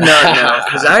that do not know?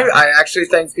 Because I actually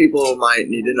think people might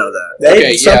need to know that.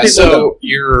 Okay, so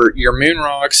your Moon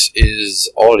Rocks is,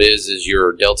 all it is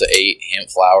your Delta 8 hemp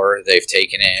flower. They've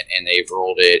taken it and they've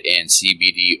rolled it in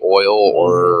CBD oil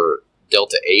or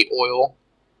Delta 8 oil,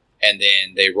 and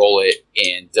then they roll it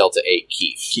in Delta 8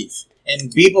 keef.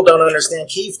 And people don't understand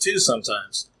keef too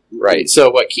sometimes. Right. So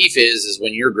what keef is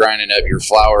when you're grinding up your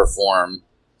flower form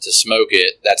to smoke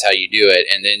it, that's how you do it.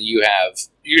 And then you have,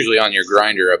 usually on your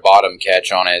grinder, a bottom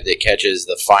catch on it that catches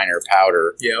the finer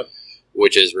powder,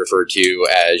 which is referred to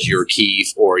as your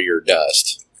keef or your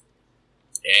dust.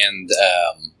 And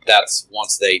that's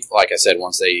once they, like I said,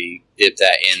 once they dip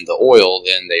that in the oil,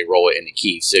 then they roll it into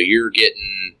keef. So you're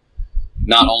getting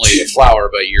not only the flour,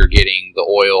 but you're getting the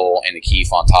oil and the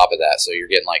keef on top of that. So you're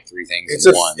getting like three things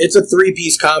in one. It's a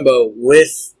 3-piece combo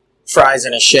with fries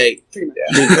in a shake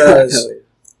because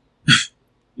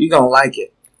you're going to like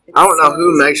it. I don't know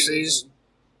who makes these.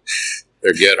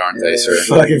 They're good, aren't they, sir?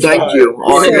 Thank you.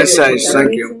 All I'm going to say is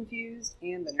thank you. Infused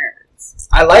and the nerds.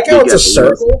 I like how it's a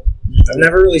circle. I've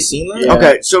never really seen that. Yeah.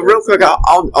 Okay, so real quick,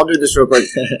 I'll do this real quick.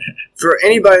 For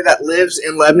anybody that lives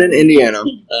in Lebanon, Indiana,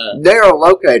 they are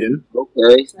located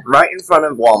right in front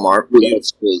of Walmart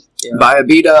by a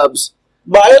B-Dubs.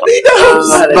 By a B-Dubs!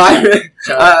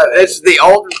 It's the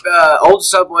old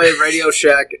Subway Radio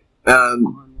Shack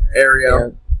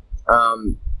area.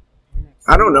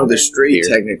 I don't know the street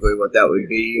technically what that would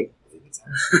be,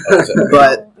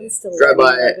 but drive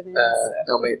by it.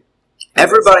 Tell me.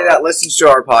 Everybody that listens to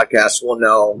our podcast will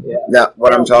know that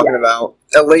what I'm talking about.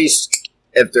 At least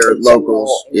if they're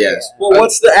locals, yes. Well,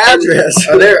 what's the address?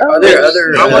 Are there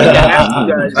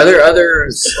other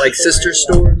like sister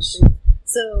stores?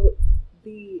 So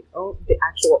the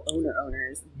actual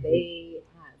owners, they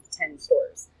have 10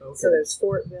 stores. Okay. So there's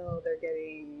Fortville. They're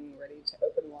getting ready to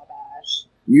open Wabash.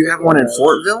 You have one in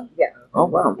Fortville? Yeah. Oh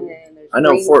wow. And there's I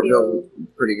know Greenfield.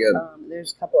 Fortville pretty good.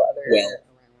 There's a couple other around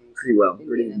pretty well.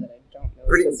 Indiana that I don't know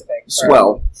Pretty specific.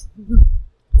 swell.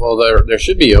 Well, there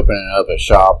should be opening up a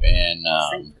shop in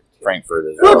Frankfurt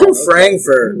as well. Welcome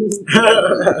Frankfurt. I'll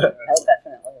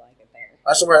definitely like it there.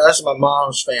 That's my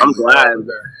mom's family. I'm glad.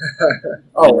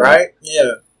 Oh, right?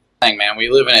 Yeah. Thing, man, we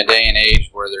live in a day and age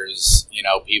where there's,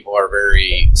 people are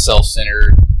very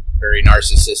self-centered, very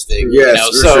narcissistic.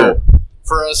 Yes, so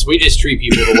for us, we just treat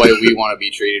people the way we want to be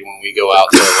treated when we go out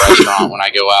to a restaurant, when I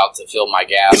go out to fill my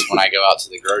gas, when I go out to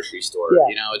the grocery store.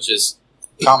 Yeah. It's just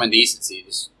common decency.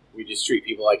 We just treat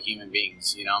people like human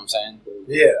beings. You know what I'm saying?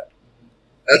 Yeah.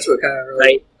 That's what kind of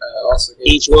really also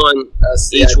each one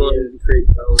to create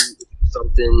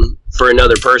something for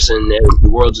another person, and the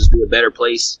world just be a better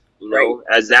place.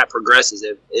 As that progresses,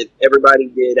 if everybody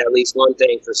did at least one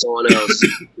thing for someone else,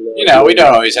 we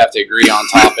don't always have to agree on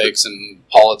topics and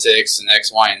politics and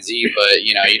X, Y, and Z, but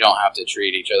you don't have to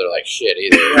treat each other like shit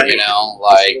either.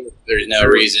 Like there's no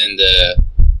reason to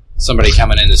somebody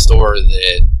coming in the store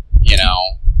that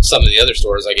some of the other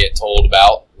stores I get told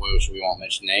about, which we won't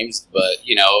mention names, but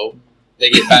they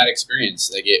get bad experience,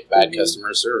 they get bad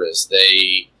customer service.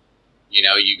 They,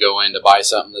 you go in to buy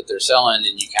something that they're selling,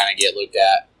 and you kind of get looked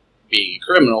at being a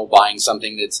criminal buying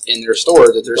something that's in their store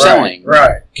that they're selling,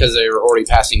 right? Because they were already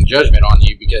passing judgment on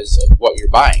you because of what you're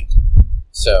buying.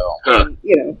 So,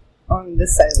 on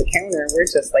this side of the counter, we're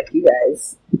just like you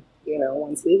guys.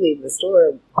 Once we leave the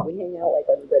store, we hang out like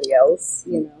everybody else.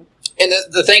 And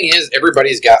the thing is,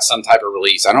 everybody's got some type of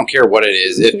release. I don't care what it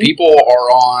is. If people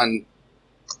are on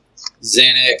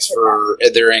Xanax for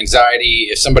their anxiety,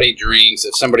 if somebody drinks,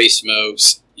 if somebody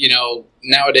smokes,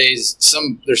 nowadays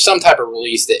there's some type of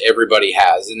release that everybody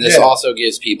has. And this also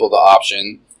gives people the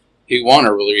option who want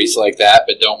a release like that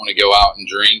but don't want to go out and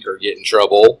drink or get in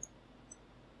trouble.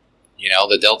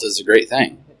 The Delta is a great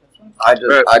thing. I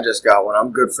just got one.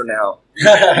 I'm good for now.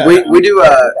 we do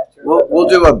we'll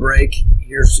do a break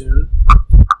here soon.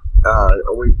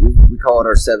 We call it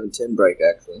our 7:10 break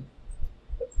actually.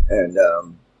 And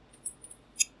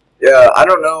I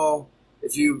don't know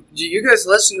if do you guys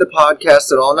listen to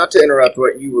podcasts at all? Not to interrupt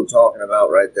what you were talking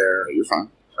about right there. You're fine.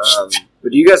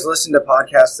 But do you guys listen to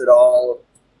podcasts at all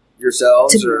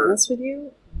yourselves? To be honest with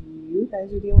you, you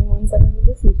guys are the only ones I've ever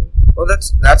listened to. Well,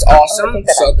 that's awesome.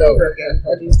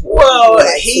 Well,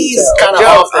 he's kind of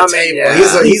off the table.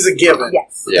 Yeah. He's a given.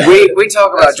 Yes. Yeah. We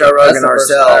talk about Joe Rogan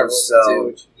ourselves,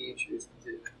 so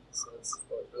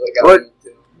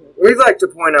we'd like to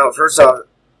point out first off,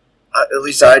 at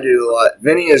least I do a lot.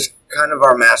 Vinny is kind of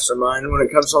our mastermind when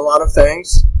it comes to a lot of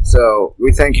things, so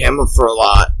we thank him for a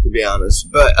lot, to be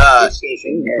honest. But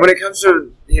when it comes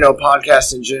to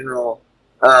podcasts in general,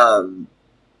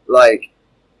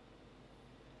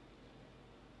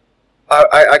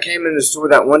 I came in the store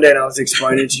that one day and I was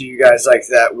explaining to you guys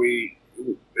that we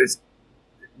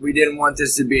didn't want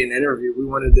this to be an interview. We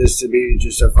wanted this to be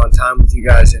just a fun time with you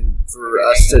guys and for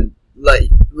us to let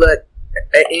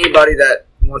anybody that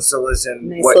wants to listen.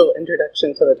 Nice little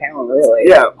introduction to the town, really.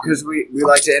 Yeah, because we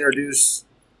like to introduce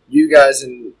you guys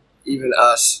and even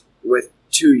us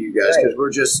to you guys because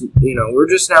we're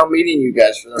just now meeting you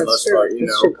guys for the most part.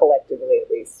 That's true, collectively at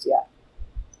least, yeah.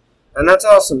 And that's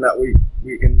awesome that we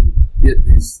can get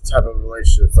these type of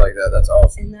relationships like that. That's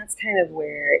awesome. And that's kind of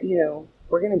where,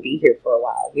 we're going to be here for a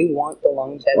while. We want the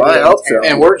longevity. Well, I hope so.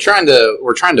 And we're trying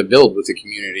to build with the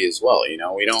community as well. We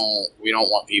don't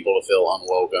want people to feel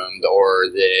unwelcomed or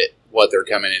that what they're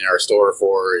coming in our store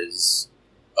for is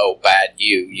bad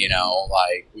you.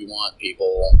 We want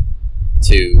people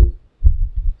to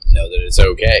know that it's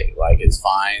okay. It's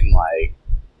fine.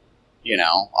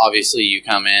 obviously you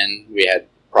come in, we had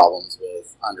problems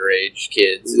with underage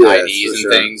kids, Yes, IDs for and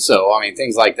sure. things. So,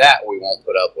 things like that we won't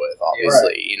put up with,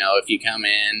 obviously. If you come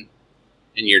in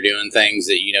and you're doing things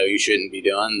that you shouldn't be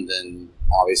doing, then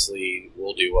obviously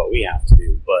we'll do what we have to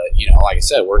do. But, like I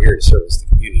said, we're here to service the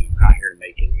community. We're not here to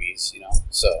make enemies,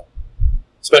 So,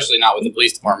 especially not with the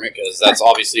police department, because that's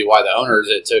obviously why the owners,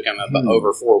 it took them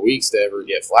over 4 weeks to ever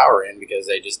get flour in, because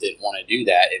they just didn't want to do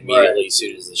that immediately as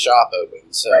soon as the shop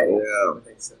opened. So Yeah.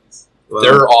 Makes sense.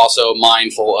 they're also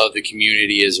mindful of the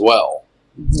community as well.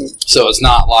 So it's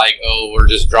not like, we're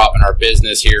just dropping our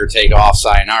business here, take off,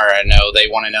 sayonara. No, they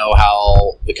want to know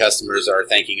how the customers are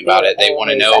thinking about it. They want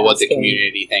to know what the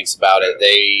community thinks about it.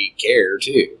 They care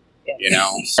too,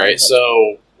 All right,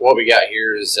 so what we got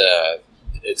here is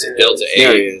it's a Delta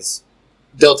There he 8. is.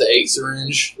 Delta 8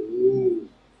 syringe.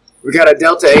 We got a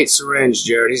Delta 8 syringe,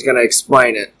 Jared. He's going to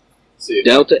explain it. See if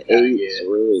Delta I can 8 get-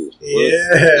 syringe.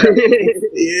 Yeah.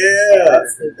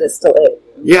 That's the distillate.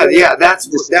 Yeah, that's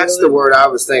the word I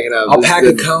was thinking of. I'll pack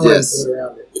a cone and Yes. put it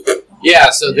around it. Yeah,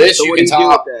 so this So you what can do you do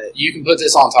top. with that? You can put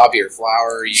this on top of your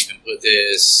flour. You can put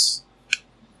this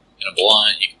in a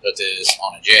blunt. You can put this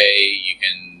on a J. You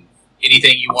can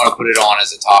anything you want to put it on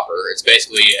as a topper. It's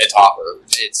basically a topper.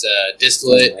 It's a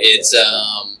distillate. It's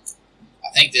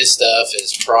I think this stuff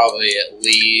is probably at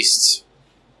least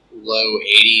low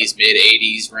 80s, mid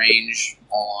 80s range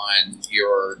on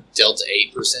your Delta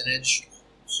 8 percentage.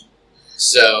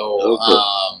 So,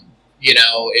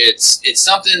 it's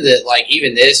something that, like,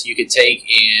 even this you could take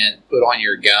and put on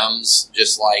your gums,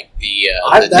 just like the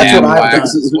That's dab what I've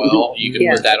wax done. as well. You can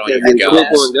Yeah. put that on Gotta your get quick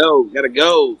gums. and go. Gotta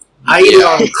go. I eat it Yeah.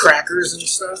 on crackers and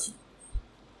stuff.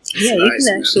 Yeah, you Nice,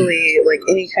 can man. actually, like,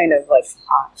 any kind of, like,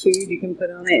 hot food you can put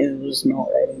on it and it'll just melt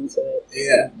right into it.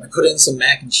 Yeah. I put in some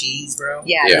mac and cheese, bro.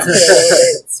 Yeah, Yeah. just put a little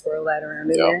bit, swirl that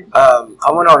around in Yeah. there.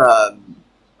 I went on a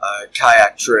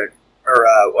kayak trip, or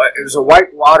it was a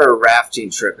whitewater rafting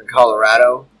trip in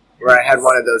Colorado, where I had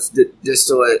one of those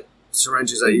distillate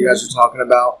syringes that you guys were talking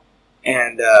about,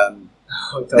 and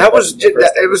that was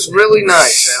it was really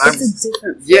nice, and It's a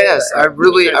different yes, flavor. I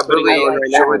really I like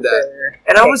enjoyed that. for-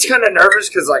 And I was kind of nervous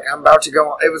because, like, I'm about to go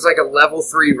on. It was like a level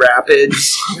 3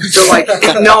 rapids. So, like,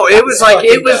 no, it was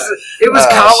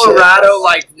Colorado,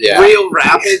 like, Yeah. real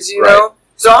rapids, you know?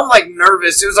 So I'm, like,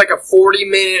 nervous. It was like a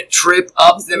 40-minute trip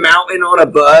up the mountain on a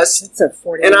bus. It's a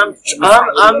 40 And I'm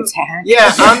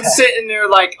sitting there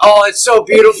like, oh, it's so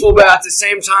beautiful, but at the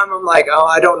same time, I'm like, oh,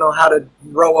 I don't know how to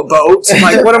row a boat. I'm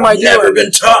like, what am I doing? Never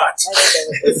been taught.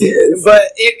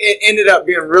 But it ended up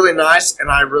being really nice,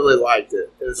 and I really liked it.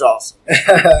 It was awesome.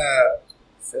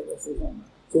 So this is So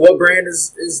what brand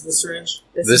is the syringe?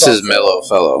 This is also- Mellow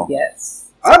Fellow. Yes.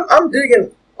 I'm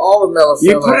digging all of Mellow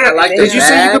You Fellow. put it. I like Did the you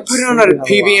say you could bags. put it on a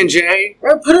PB&J?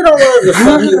 Bro, put it on whatever the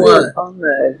fuck you want. On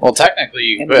the Well, technically,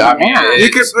 you And could, I mean, yeah. You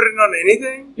could it's, put it on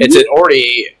anything. it's an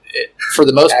already, for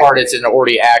the most part, it's an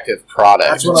already active product.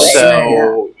 That's what I'm So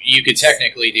saying, you could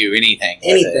technically do anything. with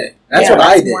Anything. it. That's Yeah, what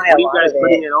I did. why What are a you lot guys of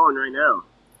putting it. it on right now?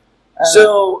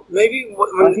 So maybe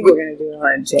I think we're gonna do it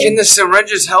on a J. can the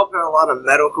syringes help in a lot of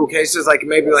medical cases, like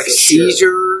maybe like That's for sure.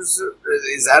 seizures?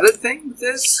 Is that a thing with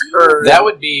this? Or That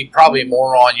would be probably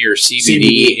more on your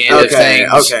CBD end of Okay,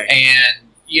 things. okay. And,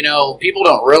 people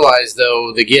don't realize,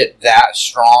 though, to get that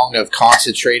strong of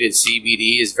concentrated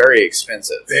CBD is very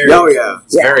expensive. Oh yeah,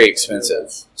 It's very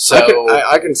expensive. So,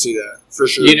 I can see that for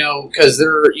sure. because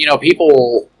there,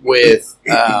 people with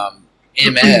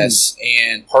MS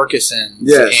and Parkinson's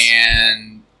Yes.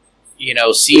 and,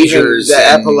 Even seizures. the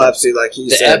and epilepsy, like he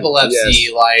the said. epilepsy,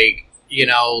 yes. like,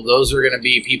 those are going to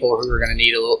be people who are going to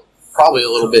need probably a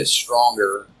little bit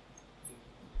stronger.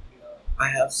 I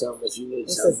have some if you need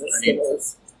This some. is the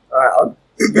Skittles. All right, I'll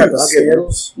Got the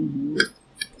Skittles. Mhm.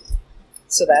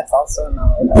 So that's also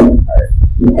another part.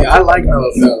 Yeah, I like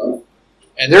Mellow Fellow.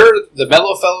 And the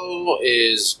Mellow Fellow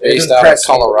is They're based out of impressive.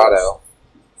 Colorado.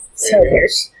 So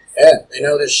there's Yeah, they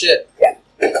know this shit.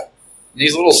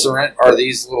 These little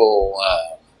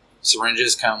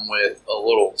syringes come with a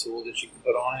little tool that you can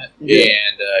put on it,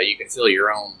 and you can fill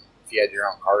your own. If you had your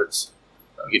own carts,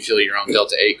 you could fill your own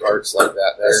Delta 8 carts like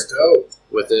that That's there dope.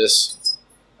 with this.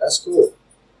 That's cool.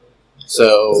 there's a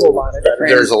So lot of different.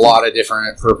 there's a lot of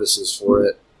different purposes for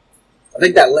it. I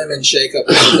think that lemon shake up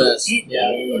is the best.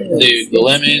 Yeah. Dude, the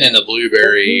lemon and the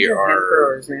blueberry These are.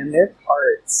 Emperors, man, their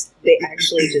carts, they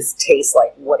actually just taste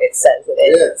like what it says it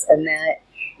is. And that,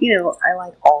 I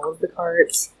like all of the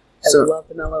carts. I So- love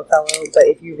the Mellow Fellow, but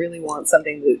if you really want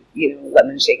something that,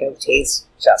 lemon shake-up tastes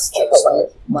just like a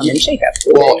lemon shake-up.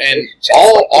 Well, Blueberry and tastes just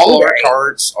all like our blueberry.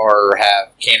 carts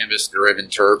have cannabis derived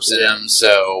terps in them,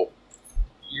 so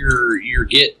you're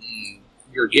getting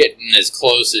you're getting as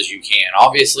close as you can.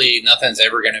 Obviously, nothing's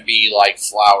ever going to be like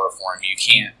flour form. You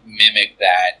can't mimic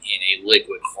that in a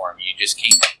liquid form. You just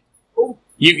can't.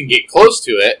 You can get close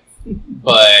to it,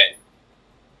 but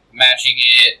matching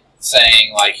it,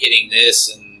 saying like hitting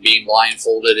this and being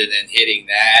blindfolded and then hitting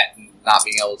that and not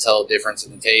being able to tell the difference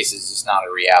in the taste is just not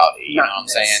a reality. You know what I'm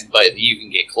saying? But you can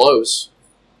get close.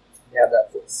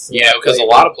 Yeah, because a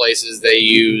lot of places they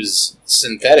use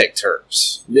synthetic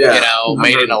terps. Yeah.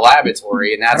 Made in a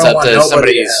laboratory, and that's up to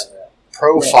somebody's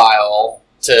profile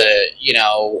to,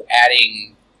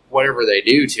 adding whatever they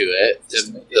do to it,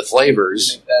 the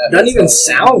flavors. It doesn't even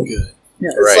sound good. Yeah.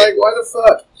 It's like, why the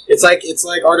fuck? It's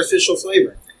like artificial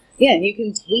flavor. Yeah, and you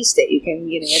can taste it. You can,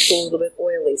 it's a little bit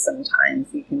oily sometimes.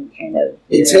 You can kind of.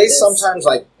 It tastes sometimes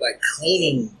like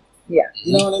cleaning. Yeah.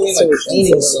 You know what I mean? So Like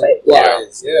cleaning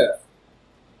supplies. Yeah.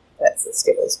 That's the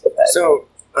Skittles, but that. So,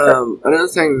 another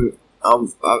thing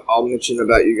I'll mention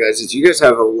about you guys is you guys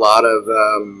have a lot of,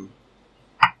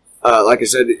 like I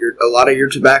said, a lot of your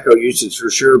tobacco usage for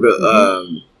sure, but,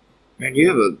 man, you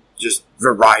have just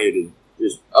variety. I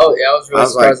was really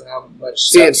surprised how much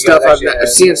seeing stuff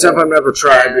I've never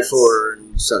tried before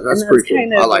and stuff. That's pretty cool.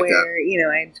 Kind of I like where,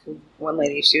 that. I told one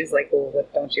lady, she was like, "Well,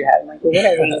 what don't you have?" I'm like, "Well,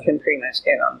 whatever you can pretty much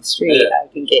get on the street, I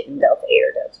can get in Delta 8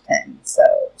 or Delta 10."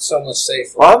 So much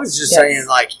safer. Well, I was just saying,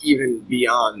 like, even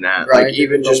beyond that, Right, like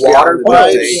even the just water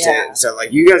beyond the pipes. Delta 8. So,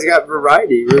 like, you guys got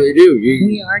variety, you really do.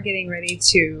 We are getting ready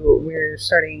we're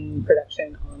starting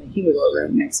production on a humidor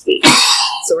room next week.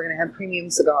 So we're going to have premium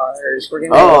cigars. We're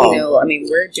going to,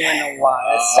 we're doing a lot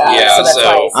of stuff. Yeah, so that's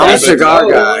why I'm a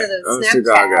cigar guy. One of those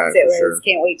Snapchats, it was,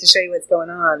 can't wait to show you what's going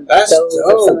on. That's Those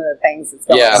are dope. some of the things that's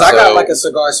going on. Because I got like a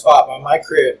cigar spot by my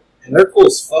crib, and they're cool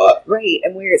as fuck. Right,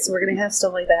 and we're going to have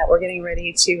stuff like that. We're getting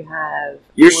ready to have...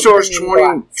 Your store's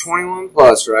 21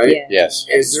 plus, right? Yeah. Yes.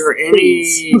 Is there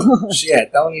any... Yeah,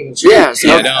 don't even try. Yeah,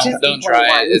 so Don't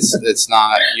try it. It's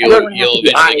not. You'll eventually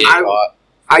get caught.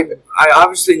 I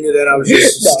obviously knew that. I was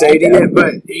just stating it,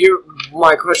 but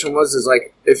my question is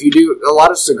like, if you do, a lot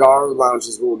of cigar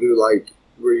lounges will do like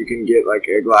where you can get like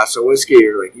a glass of whiskey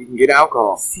or like you can get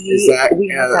alcohol. Is that we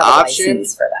have an to have a option?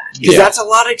 license for that. Because that's a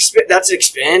lot of that's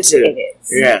expensive. It is.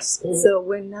 Yes. So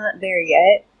we're not there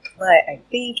yet, but I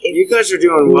think if You guys are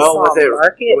doing well with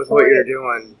it, with what you're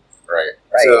doing. Right.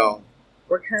 So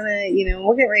we're kind of,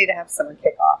 we'll get ready to have summer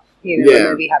kickoff. We're Yeah.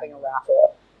 going to be having a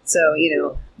raffle. So,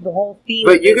 the whole theme.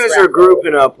 but of you this guys are raffle-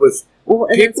 grouping up with Well,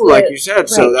 and people that's like what- you said,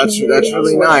 so that's communities.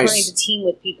 really We're trying nice. to team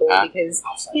with people because,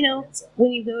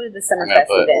 when you go to the I'm Summerfest gonna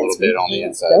put a little events, bit on the can't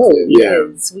inside, go too.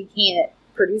 because we can't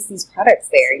produce these products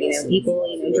there. People,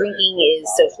 drinking is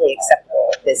socially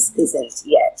acceptable. This isn't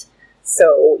yet.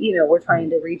 So, we're trying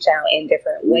to reach out in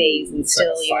different ways and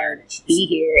still, be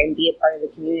here and be a part of the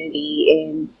community.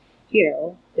 And,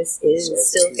 this is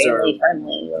still These are family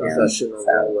friendly. Professional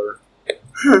So- roller.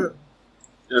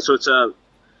 That's what's up.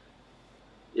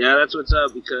 Yeah, that's what's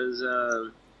up because,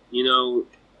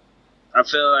 I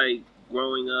feel like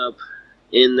growing up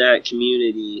in that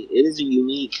community, it is a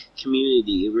unique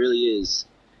community. It really is.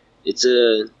 It's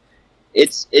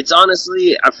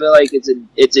honestly, I feel like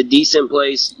it's a decent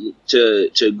place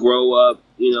to grow up.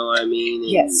 You know what I mean? And,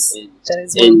 Yes, and, that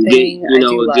is and one get, thing I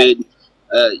do like. good,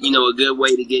 a good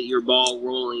way to get your ball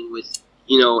rolling with,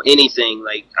 anything.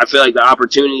 Like, I feel like the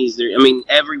opportunities there,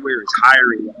 everywhere is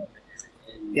hiring.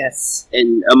 Yes.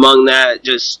 And among that,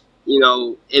 just,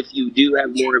 if you do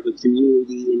have more of a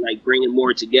community and like bring it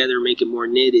more together, make it more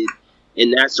knitted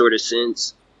in that sort of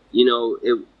sense,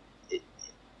 it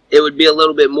would be a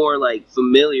little bit more like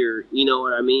familiar, you know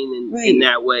what I mean? In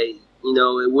that way,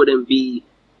 it wouldn't be.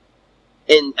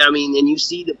 And and you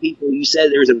see the people, you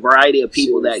said there's a variety of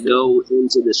people that go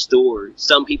into the store.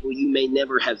 Some people you may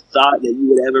never have thought that you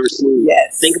would ever see.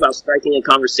 Yes. Think about striking a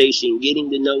conversation, getting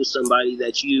to know somebody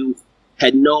that you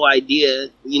had no idea,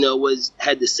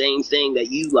 had the same thing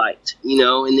that you liked, and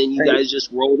then you guys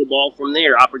just roll the ball from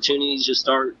there. Opportunities just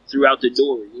start throughout the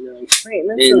door, Right, and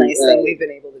that's the nice thing. We've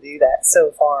been able to do that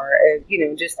so far.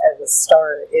 Just as a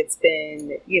start, it's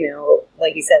been,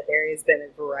 like you said, there has been a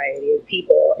variety of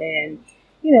people. And,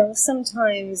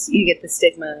 sometimes you get the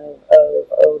stigma of,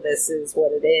 oh, this is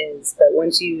what it is. But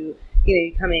once you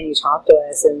come in, you talk to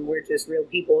us, and we're just real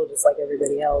people, just like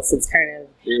everybody else. It's kind of,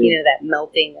 that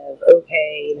melting of,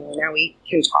 okay, now we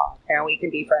can talk, now we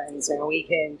can be friends, now we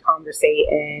can conversate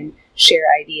and share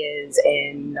ideas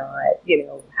and not,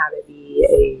 have it be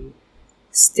a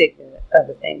stigma of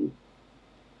a thing.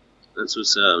 That's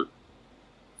what's up.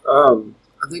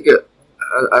 I think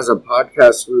as a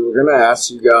podcast, we were going to ask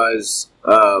you guys,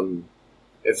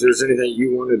 if there's anything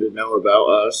you wanted to know about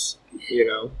us, you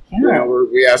know, Yeah.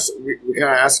 we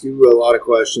kind of ask you a lot of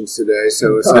questions today.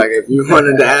 So it's like if you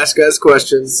wanted to ask us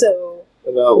questions So,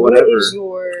 about what whatever. is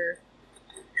your?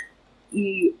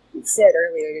 You said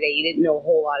earlier today you didn't know a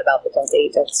whole lot about the Delta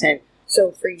 8, Delta 10.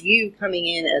 So, for you coming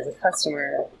in as a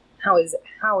customer, how is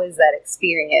that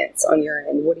experience on your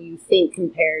end? What do you think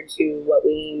compared to what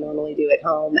we normally do at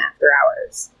home after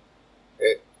hours?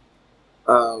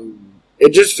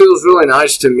 It just feels really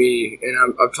nice to me,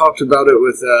 and I've talked about it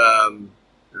with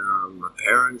my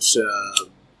parents,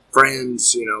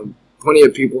 friends, you know, plenty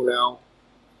of people now.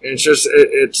 And it's just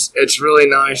it's really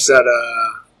nice that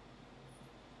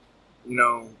you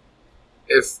know,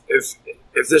 if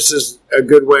this is a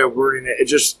good way of wording it, it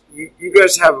just you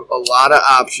guys have a lot of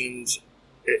options.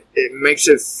 It makes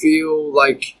it feel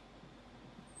like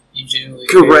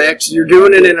correct. You're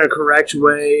doing it in a correct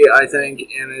way, I think,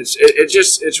 and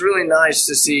it's really nice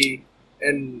to see.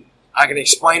 And I can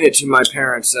explain it to my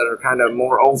parents that are kind of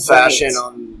more old fashioned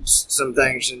on some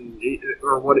things, and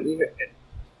or what.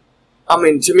 I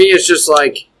mean, to me, it's just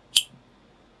like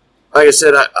I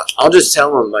said, I'll just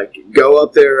tell them, like, go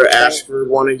up there, ask for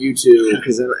one of you two,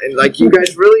 because like you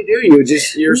guys really do.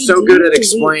 You're so good at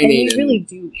explaining. We really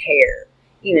do care.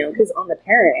 You know, because on the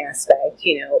parent aspect,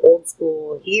 you know, old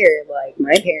school here, like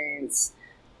my parents,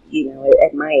 you know,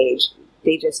 at my age,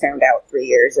 they just found out 3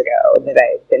 years ago that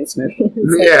I've been smoking.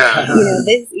 So, yeah. You know,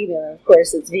 this, you know, of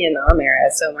course, it's Vietnam era,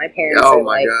 so my parents are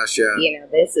like, gosh, yeah. you know,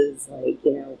 this is like,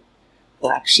 you know,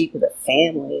 black sheep of the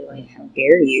family. Like, how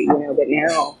dare you? You know, but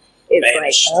now it's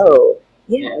Banished. like, oh,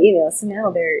 yeah, you know, so now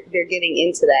they're getting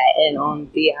into that, and on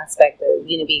the aspect of,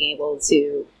 you know, being able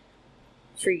to.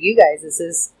 For you guys, this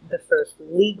is the first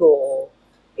legal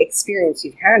experience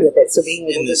you've had with it. So being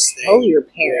able to tell your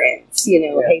parents, you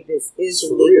know, hey, this is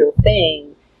a legal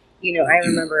thing. You know, I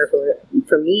remember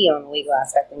for me on the legal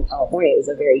aspect in California, it was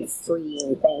a very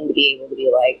freeing thing to be able to be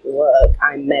like, look,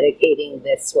 I'm medicating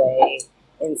this way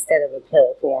instead of a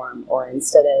pill form or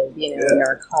instead of, you know,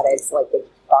 narcotics like the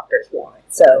doctors want.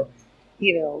 So,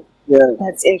 you know,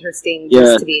 that's interesting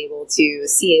just to be able to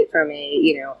see it from a,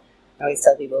 you know, I always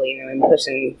tell people, you know, I'm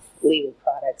pushing legal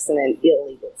products in an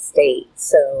illegal state.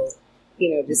 So,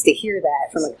 you know, just to hear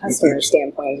that from a customer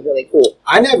standpoint is really cool.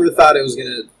 I never thought it was going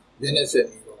to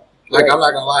benefit me. Like, I'm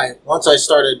not going to lie. Once I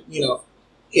started, you know,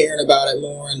 hearing about it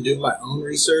more and doing my own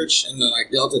research, and then,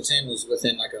 like, Delta 10 was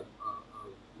within, like, a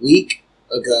week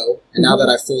ago, and now that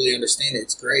I fully understand it,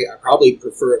 it's great. I probably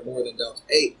prefer it more than Delta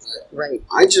 8. But right.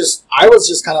 I was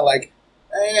just kind of like,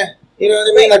 you know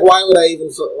what I mean? Like, why would I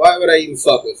even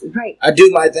fuck with it? Right. I do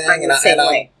my thing,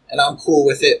 and I'm cool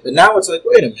with it. But now it's like,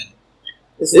 wait a minute,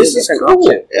 this is cool.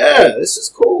 Option. Yeah, this is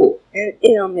cool. And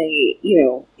on the, you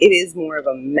know, it is more of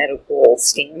a medical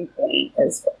standpoint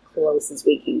as close as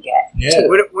we can get. Yeah.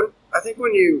 I think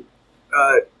when you,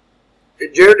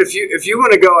 Jared, if you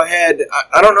want to go ahead,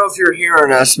 I don't know if you're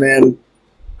hearing us, man.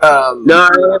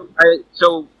 No,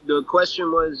 so the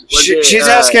question was she's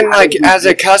asking, like, as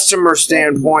a customer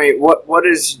standpoint, what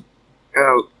is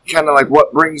kind of like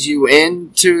what brings you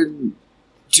into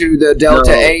the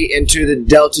Delta 8 and to the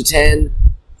Delta 10?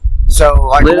 So,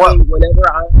 like,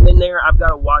 whenever I'm in there, I've got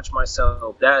to watch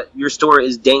myself. That your store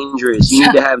is dangerous. You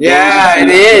need to have. Yeah, it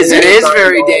is. It is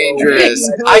very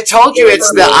dangerous. I told you, it's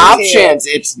the options.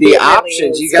 It's the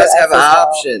options. You guys have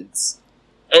options.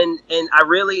 And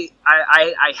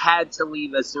I had to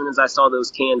leave as soon as I saw those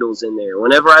candles in there.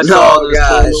 Whenever I saw those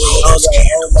candles, I was like,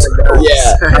 oh my god,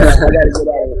 yeah, I gotta get out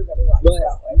of here. But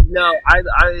no,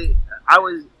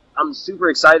 I'm super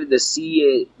excited to see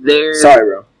it there. Sorry,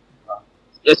 bro.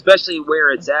 Especially where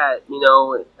it's at, you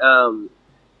know,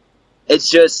 it's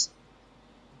just,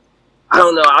 I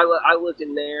don't know. I look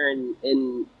in there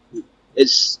and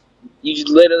it's, you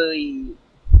literally,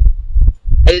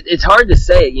 it's hard to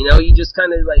say, you know. You just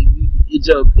kind of like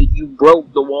you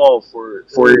broke the wall for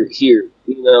here,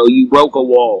 you know. You broke a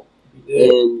wall,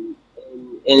 and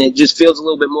it just feels a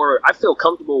little bit more. I feel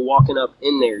comfortable walking up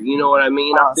in there. You know what I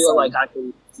mean? Awesome. I feel like I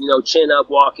can, you know, chin up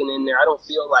walking in there. I don't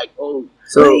feel like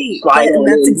So and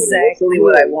that's exactly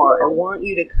what I want. I want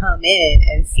you to come in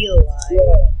and feel like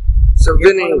so you're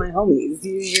Vinny, one of my homies.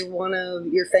 You're one of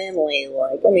your family.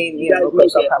 Like, I mean, you know, of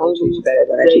course I'll probably treat you better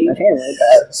than I treat my family.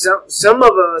 But some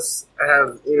of us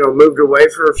have, you know, moved away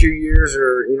for a few years,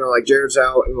 or, you know, like Jared's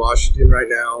out in Washington right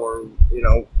now, or, you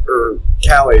know, or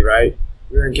Cali, right?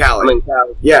 You're in Cali. I'm in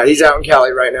Cali. Yeah, he's out in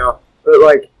Cali right now. But,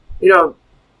 like, you know,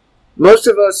 most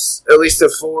of us, at least the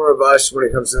four of us, when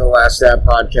it comes to the Last Stab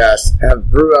podcast,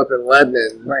 have grew up in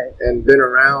Lebanon, right, and been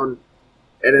around,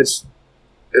 and it's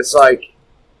like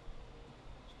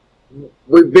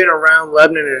we've been around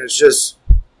Lebanon, and it's just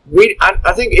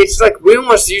I think it's like we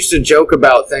almost used to joke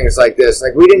about things like this.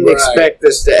 Like we didn't expect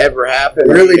this to ever happen.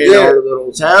 In our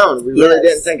little town. We really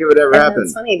didn't think it would ever happen.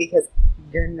 It's funny because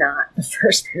you're not the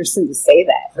first person to say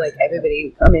that. Like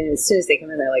everybody, I mean, as soon as they come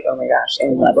in, they're like, "Oh my gosh!"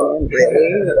 In Lebanon,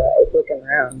 really? Like looking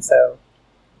around. So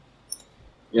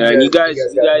yeah, and you guys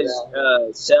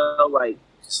sell like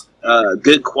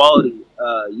good quality.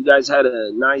 You guys had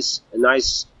a nice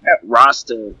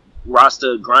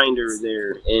Rasta grinder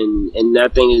there, and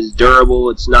that thing is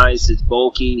durable. It's nice. It's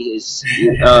bulky. It's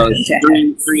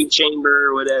three chamber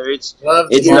or whatever. It's nice.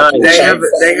 They have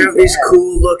these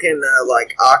cool looking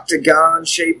like octagon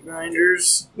shaped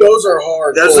grinders. Those are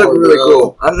hard. Those look really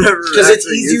cool. I've never because it's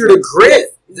easier to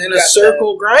grit than a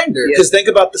circle grinder. Because think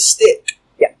about the stick.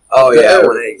 Yeah. Oh yeah.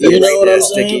 You know what I'm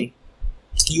saying?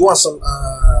 You want some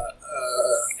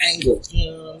angle.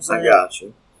 You know what I'm saying? I got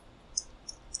you.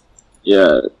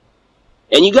 Yeah.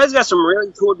 And you guys got some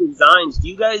really cool designs. Do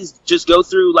you guys just go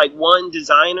through like one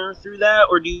designer through that,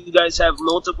 or do you guys have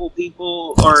multiple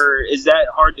people, or is that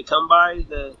hard to come by?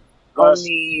 On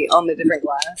the different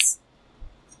glass.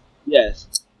 Yes.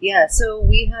 Yeah. So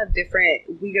we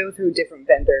go through different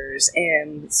vendors,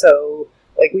 and so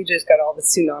like we just got all the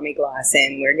Tsunami glass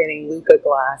in. We're getting Luca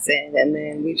glass in, and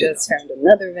then we just found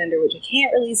another vendor, which I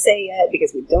can't really say yet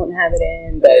because we don't have it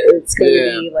in, but it's going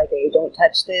to be like a don't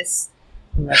touch this.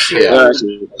 Unless you're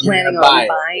planning on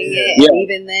buying it, and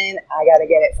even then, I gotta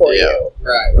get it for you.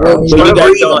 Right. So you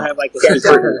guys don't have like a We're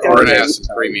gonna have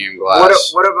some premium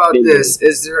glass. What about this?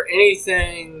 Is there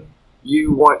anything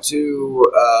you want to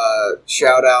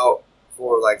shout out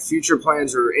for like future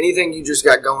plans, or anything you just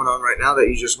got going on right now that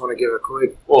you just want to give a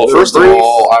quick? Well, first of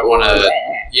all, I want to,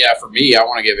 for me, I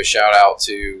want to give a shout out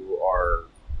to our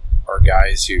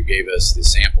guys who gave us the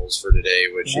samples for today,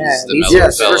 which is the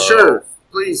Mellow Fellow. For sure.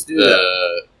 Please do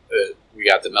that. We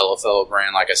got the Mellow Fellow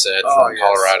brand, like I said, from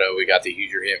Colorado. We got the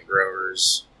Hoosier Hemp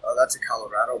Growers. Oh, that's a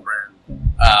Colorado brand.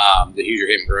 The Hoosier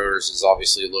Hemp Growers is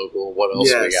obviously local. What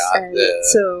else we got?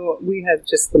 So we have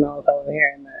just the Mellow Fellow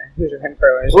here and the Hoosier Hemp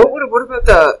Growers. What about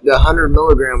the 100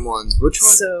 milligram ones? Which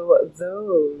ones? So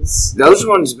those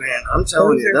ones, man, I'm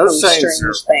telling you, those things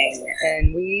are Strange Thing,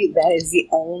 and that is the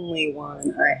only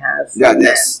one I have.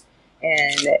 Yes,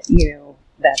 and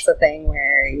that's the thing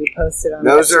where you post it on.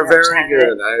 Those are very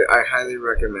good. I highly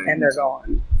recommend. And they're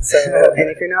gone. So, and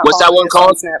if you're not, what's that one called?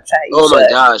 On Snapchat, oh my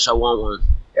gosh, I want one.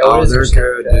 Oh, they're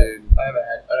good, dude. I haven't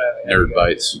had Nerd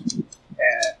Bites.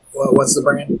 Yeah. What's the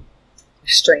brand?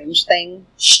 Strange Thing.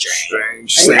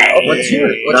 Strange Thing. What's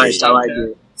your nice? I like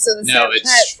it. So the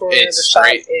Snapchat for the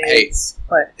straight. is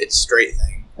what? It's Straight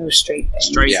Thing. Oh, Straight Thing.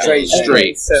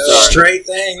 Straight. Straight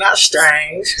Thing, not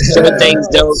strange. Certain things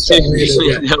don't.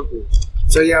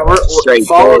 So yeah, we're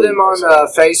follow them on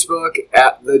Facebook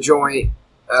at The Joint.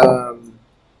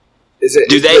 Is it?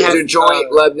 Do they have The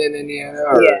Joint, Lebanon, Indiana?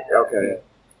 Or, yeah. Okay.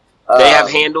 They have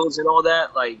handles and all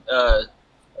that, like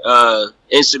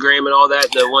Instagram and all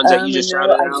that. The ones that you just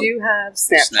shouted out. I do have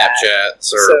Snapchat.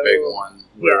 Snapchats are a big one.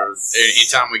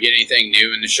 Anytime we get anything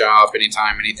new in the shop,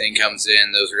 anytime anything comes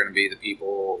in, those are going to be the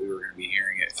people who are going to be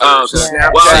hearing it first.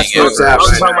 Snapchat.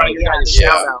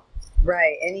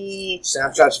 Right.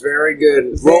 Snapchat's very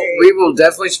good. We will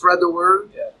definitely spread the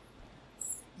word. Yeah.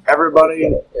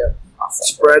 Everybody,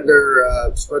 spread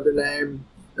their name.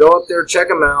 Go up there, check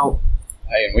them out.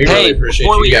 Hey, and we really appreciate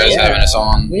you guys having us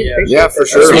on. Yeah, for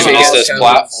sure. Giving us this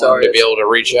platform to be able to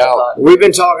reach out. We've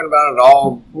been talking about it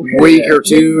all week or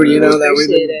two. That we've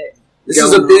been. This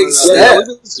is a big step.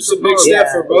 It's a big step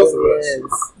for both of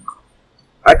us.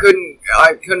 I couldn't.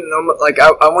 Like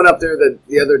I went up there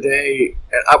the other day,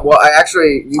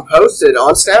 and you posted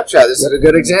on Snapchat. This is a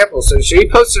good example. So she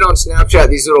posted on Snapchat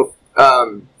these little.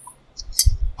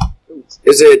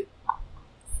 Is it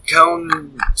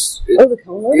cone? Oh, the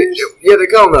cone loaders? Yeah, the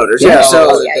cone loaders. Yeah.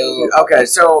 Okay.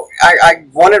 So I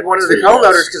wanted one of the cone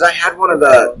loaders because I had one of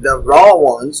the raw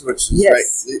ones, which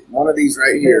is one of these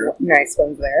right here. Nice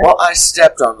ones there. Well, I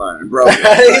stepped on mine and broke it.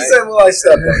 He said, "Well, I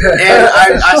stepped on it."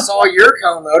 And I saw your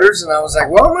cone loaders, and I was like,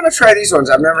 "Well, I'm going to try these ones.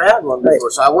 I've never had one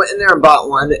before." So I went in there and bought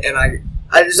one, and I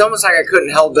was almost like I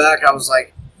couldn't hold back. I was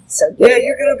like, "Yeah,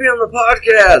 you're going to be on the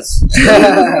podcast."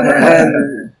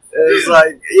 And it was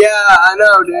like, "Yeah, I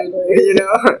know, dude."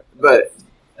 But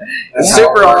it's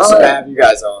super awesome to have you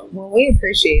guys on. Well, we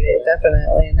appreciate it,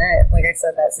 definitely. And that, like I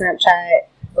said, that Snapchat,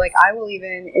 like I will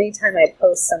even, anytime I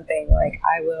post something, like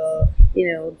I will,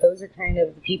 those are kind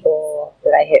of the people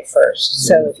that I hit first.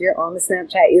 So if you're on the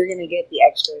Snapchat, you're going to get the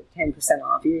extra 10%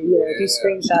 off. If you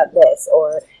screenshot this,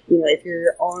 or, if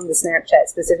you're on the Snapchat,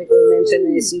 specifically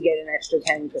mention this, you get an extra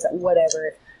 10%,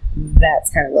 whatever. that's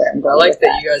kind of where I'm I going. like with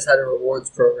that you guys had a rewards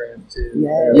program too.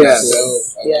 Yes.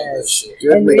 Yes.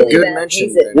 Good, And really good that mention.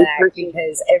 pays it man. back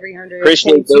because every 100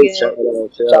 Appreciate points you those get,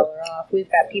 shout-outs, yeah. $1 off. We've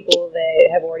got people that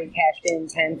have already cashed in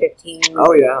 $10, $15.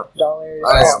 Oh yeah.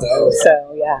 Nice, though.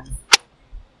 So yeah,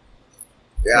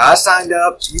 Yeah, I signed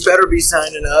up. You better be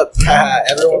signing up.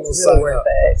 Everyone will it's sign really worth up.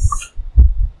 it.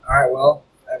 All right, well,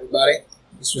 everybody,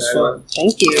 this was fun.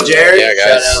 Thank you. Jared, Yeah,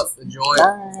 guys. Shout out to Joy.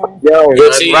 Bye. Yo,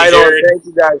 Good seeing you, right Jared. on. Thank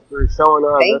you guys for showing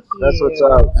up. Thank That's you. what's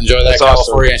up. Enjoy that That's awesome.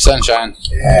 California sunshine.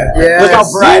 Yeah. Yes. Look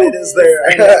how bright it is there.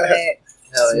 I know it.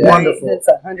 Hell yeah. Wonderful. It's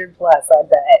 100 plus, I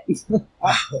bet.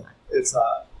 It's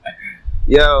hot.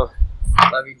 Yo,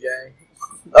 Love you, Jay.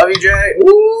 Love you, Jay.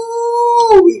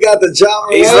 Woo! We got the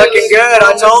John. He's Morales. looking good.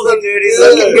 I told him, dude. He's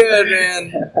looking good,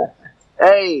 man.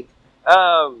 hey,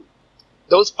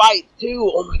 those fights too.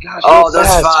 Oh my gosh. Oh, those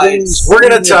fights. We're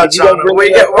gonna touch on them.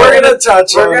 We're gonna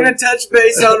touch. We're gonna touch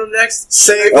base on them next.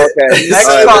 Save Okay. it. Next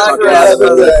All right, podcast. we'll talk about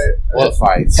brother. What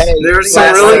fights? Hey, There were some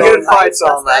Last really night. good fights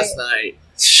on Last last night.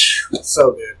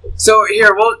 So good. So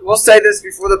here, we'll say this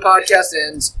before the podcast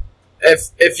ends.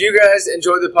 If you guys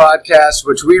enjoyed the podcast,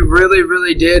 which we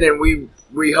really did, and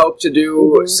we hope to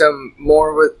do some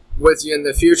more with you in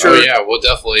the future. Oh yeah, we'll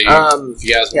definitely. If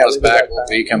you guys want us back, we'll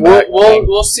come back.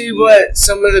 We'll see what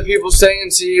some of the people say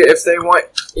and see if they want,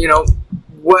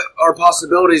 what our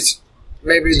possibilities.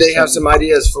 Maybe they have some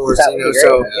ideas for us, That would be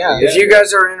So great. Yeah. if you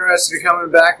guys are interested in coming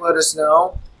back, let us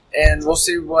know, and we'll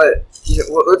see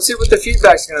let's see what the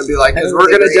feedback's going to be like, because we're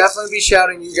going to definitely be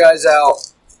shouting you guys out,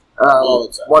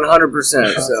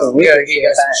 100%. So We gotta get you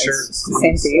guys some shirts.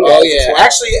 Same to you. Oh yeah.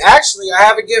 Actually, I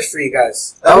have a gift for you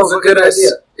guys. that was a good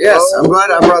idea. Yes, I'm glad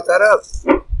I brought that up.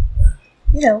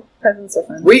 Presents are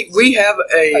fun. We have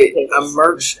a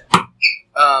merch,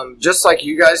 just like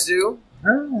you guys do,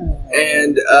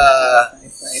 and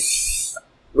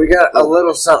we got a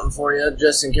little something for you,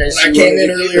 just in case. I you came wanted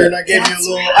in to keep earlier it. and I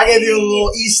gave you a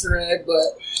little Easter egg, but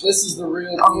this is the real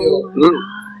deal.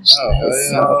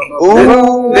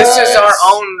 Ooh, this is our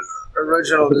own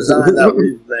original design that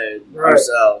we've made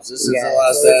ourselves. This is the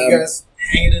last So you time. guys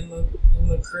hang it in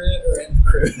the crib or in the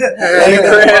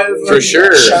crib. For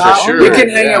sure, Shop. for sure. You can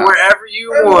hang it wherever you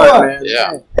want, man.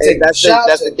 Yeah. Hey, that's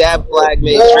the dab flag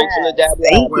made straight from the dab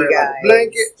Thank flag. you guys.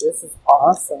 Blanket. This is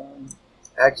awesome.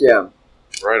 Heck yeah.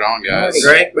 Right on, guys.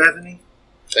 Great, Bethany.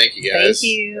 Thank you guys. Thank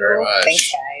you. very much.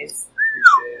 Thanks, guys.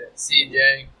 Appreciate it. See you,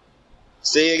 Jay.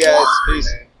 See you guys.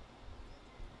 Peace.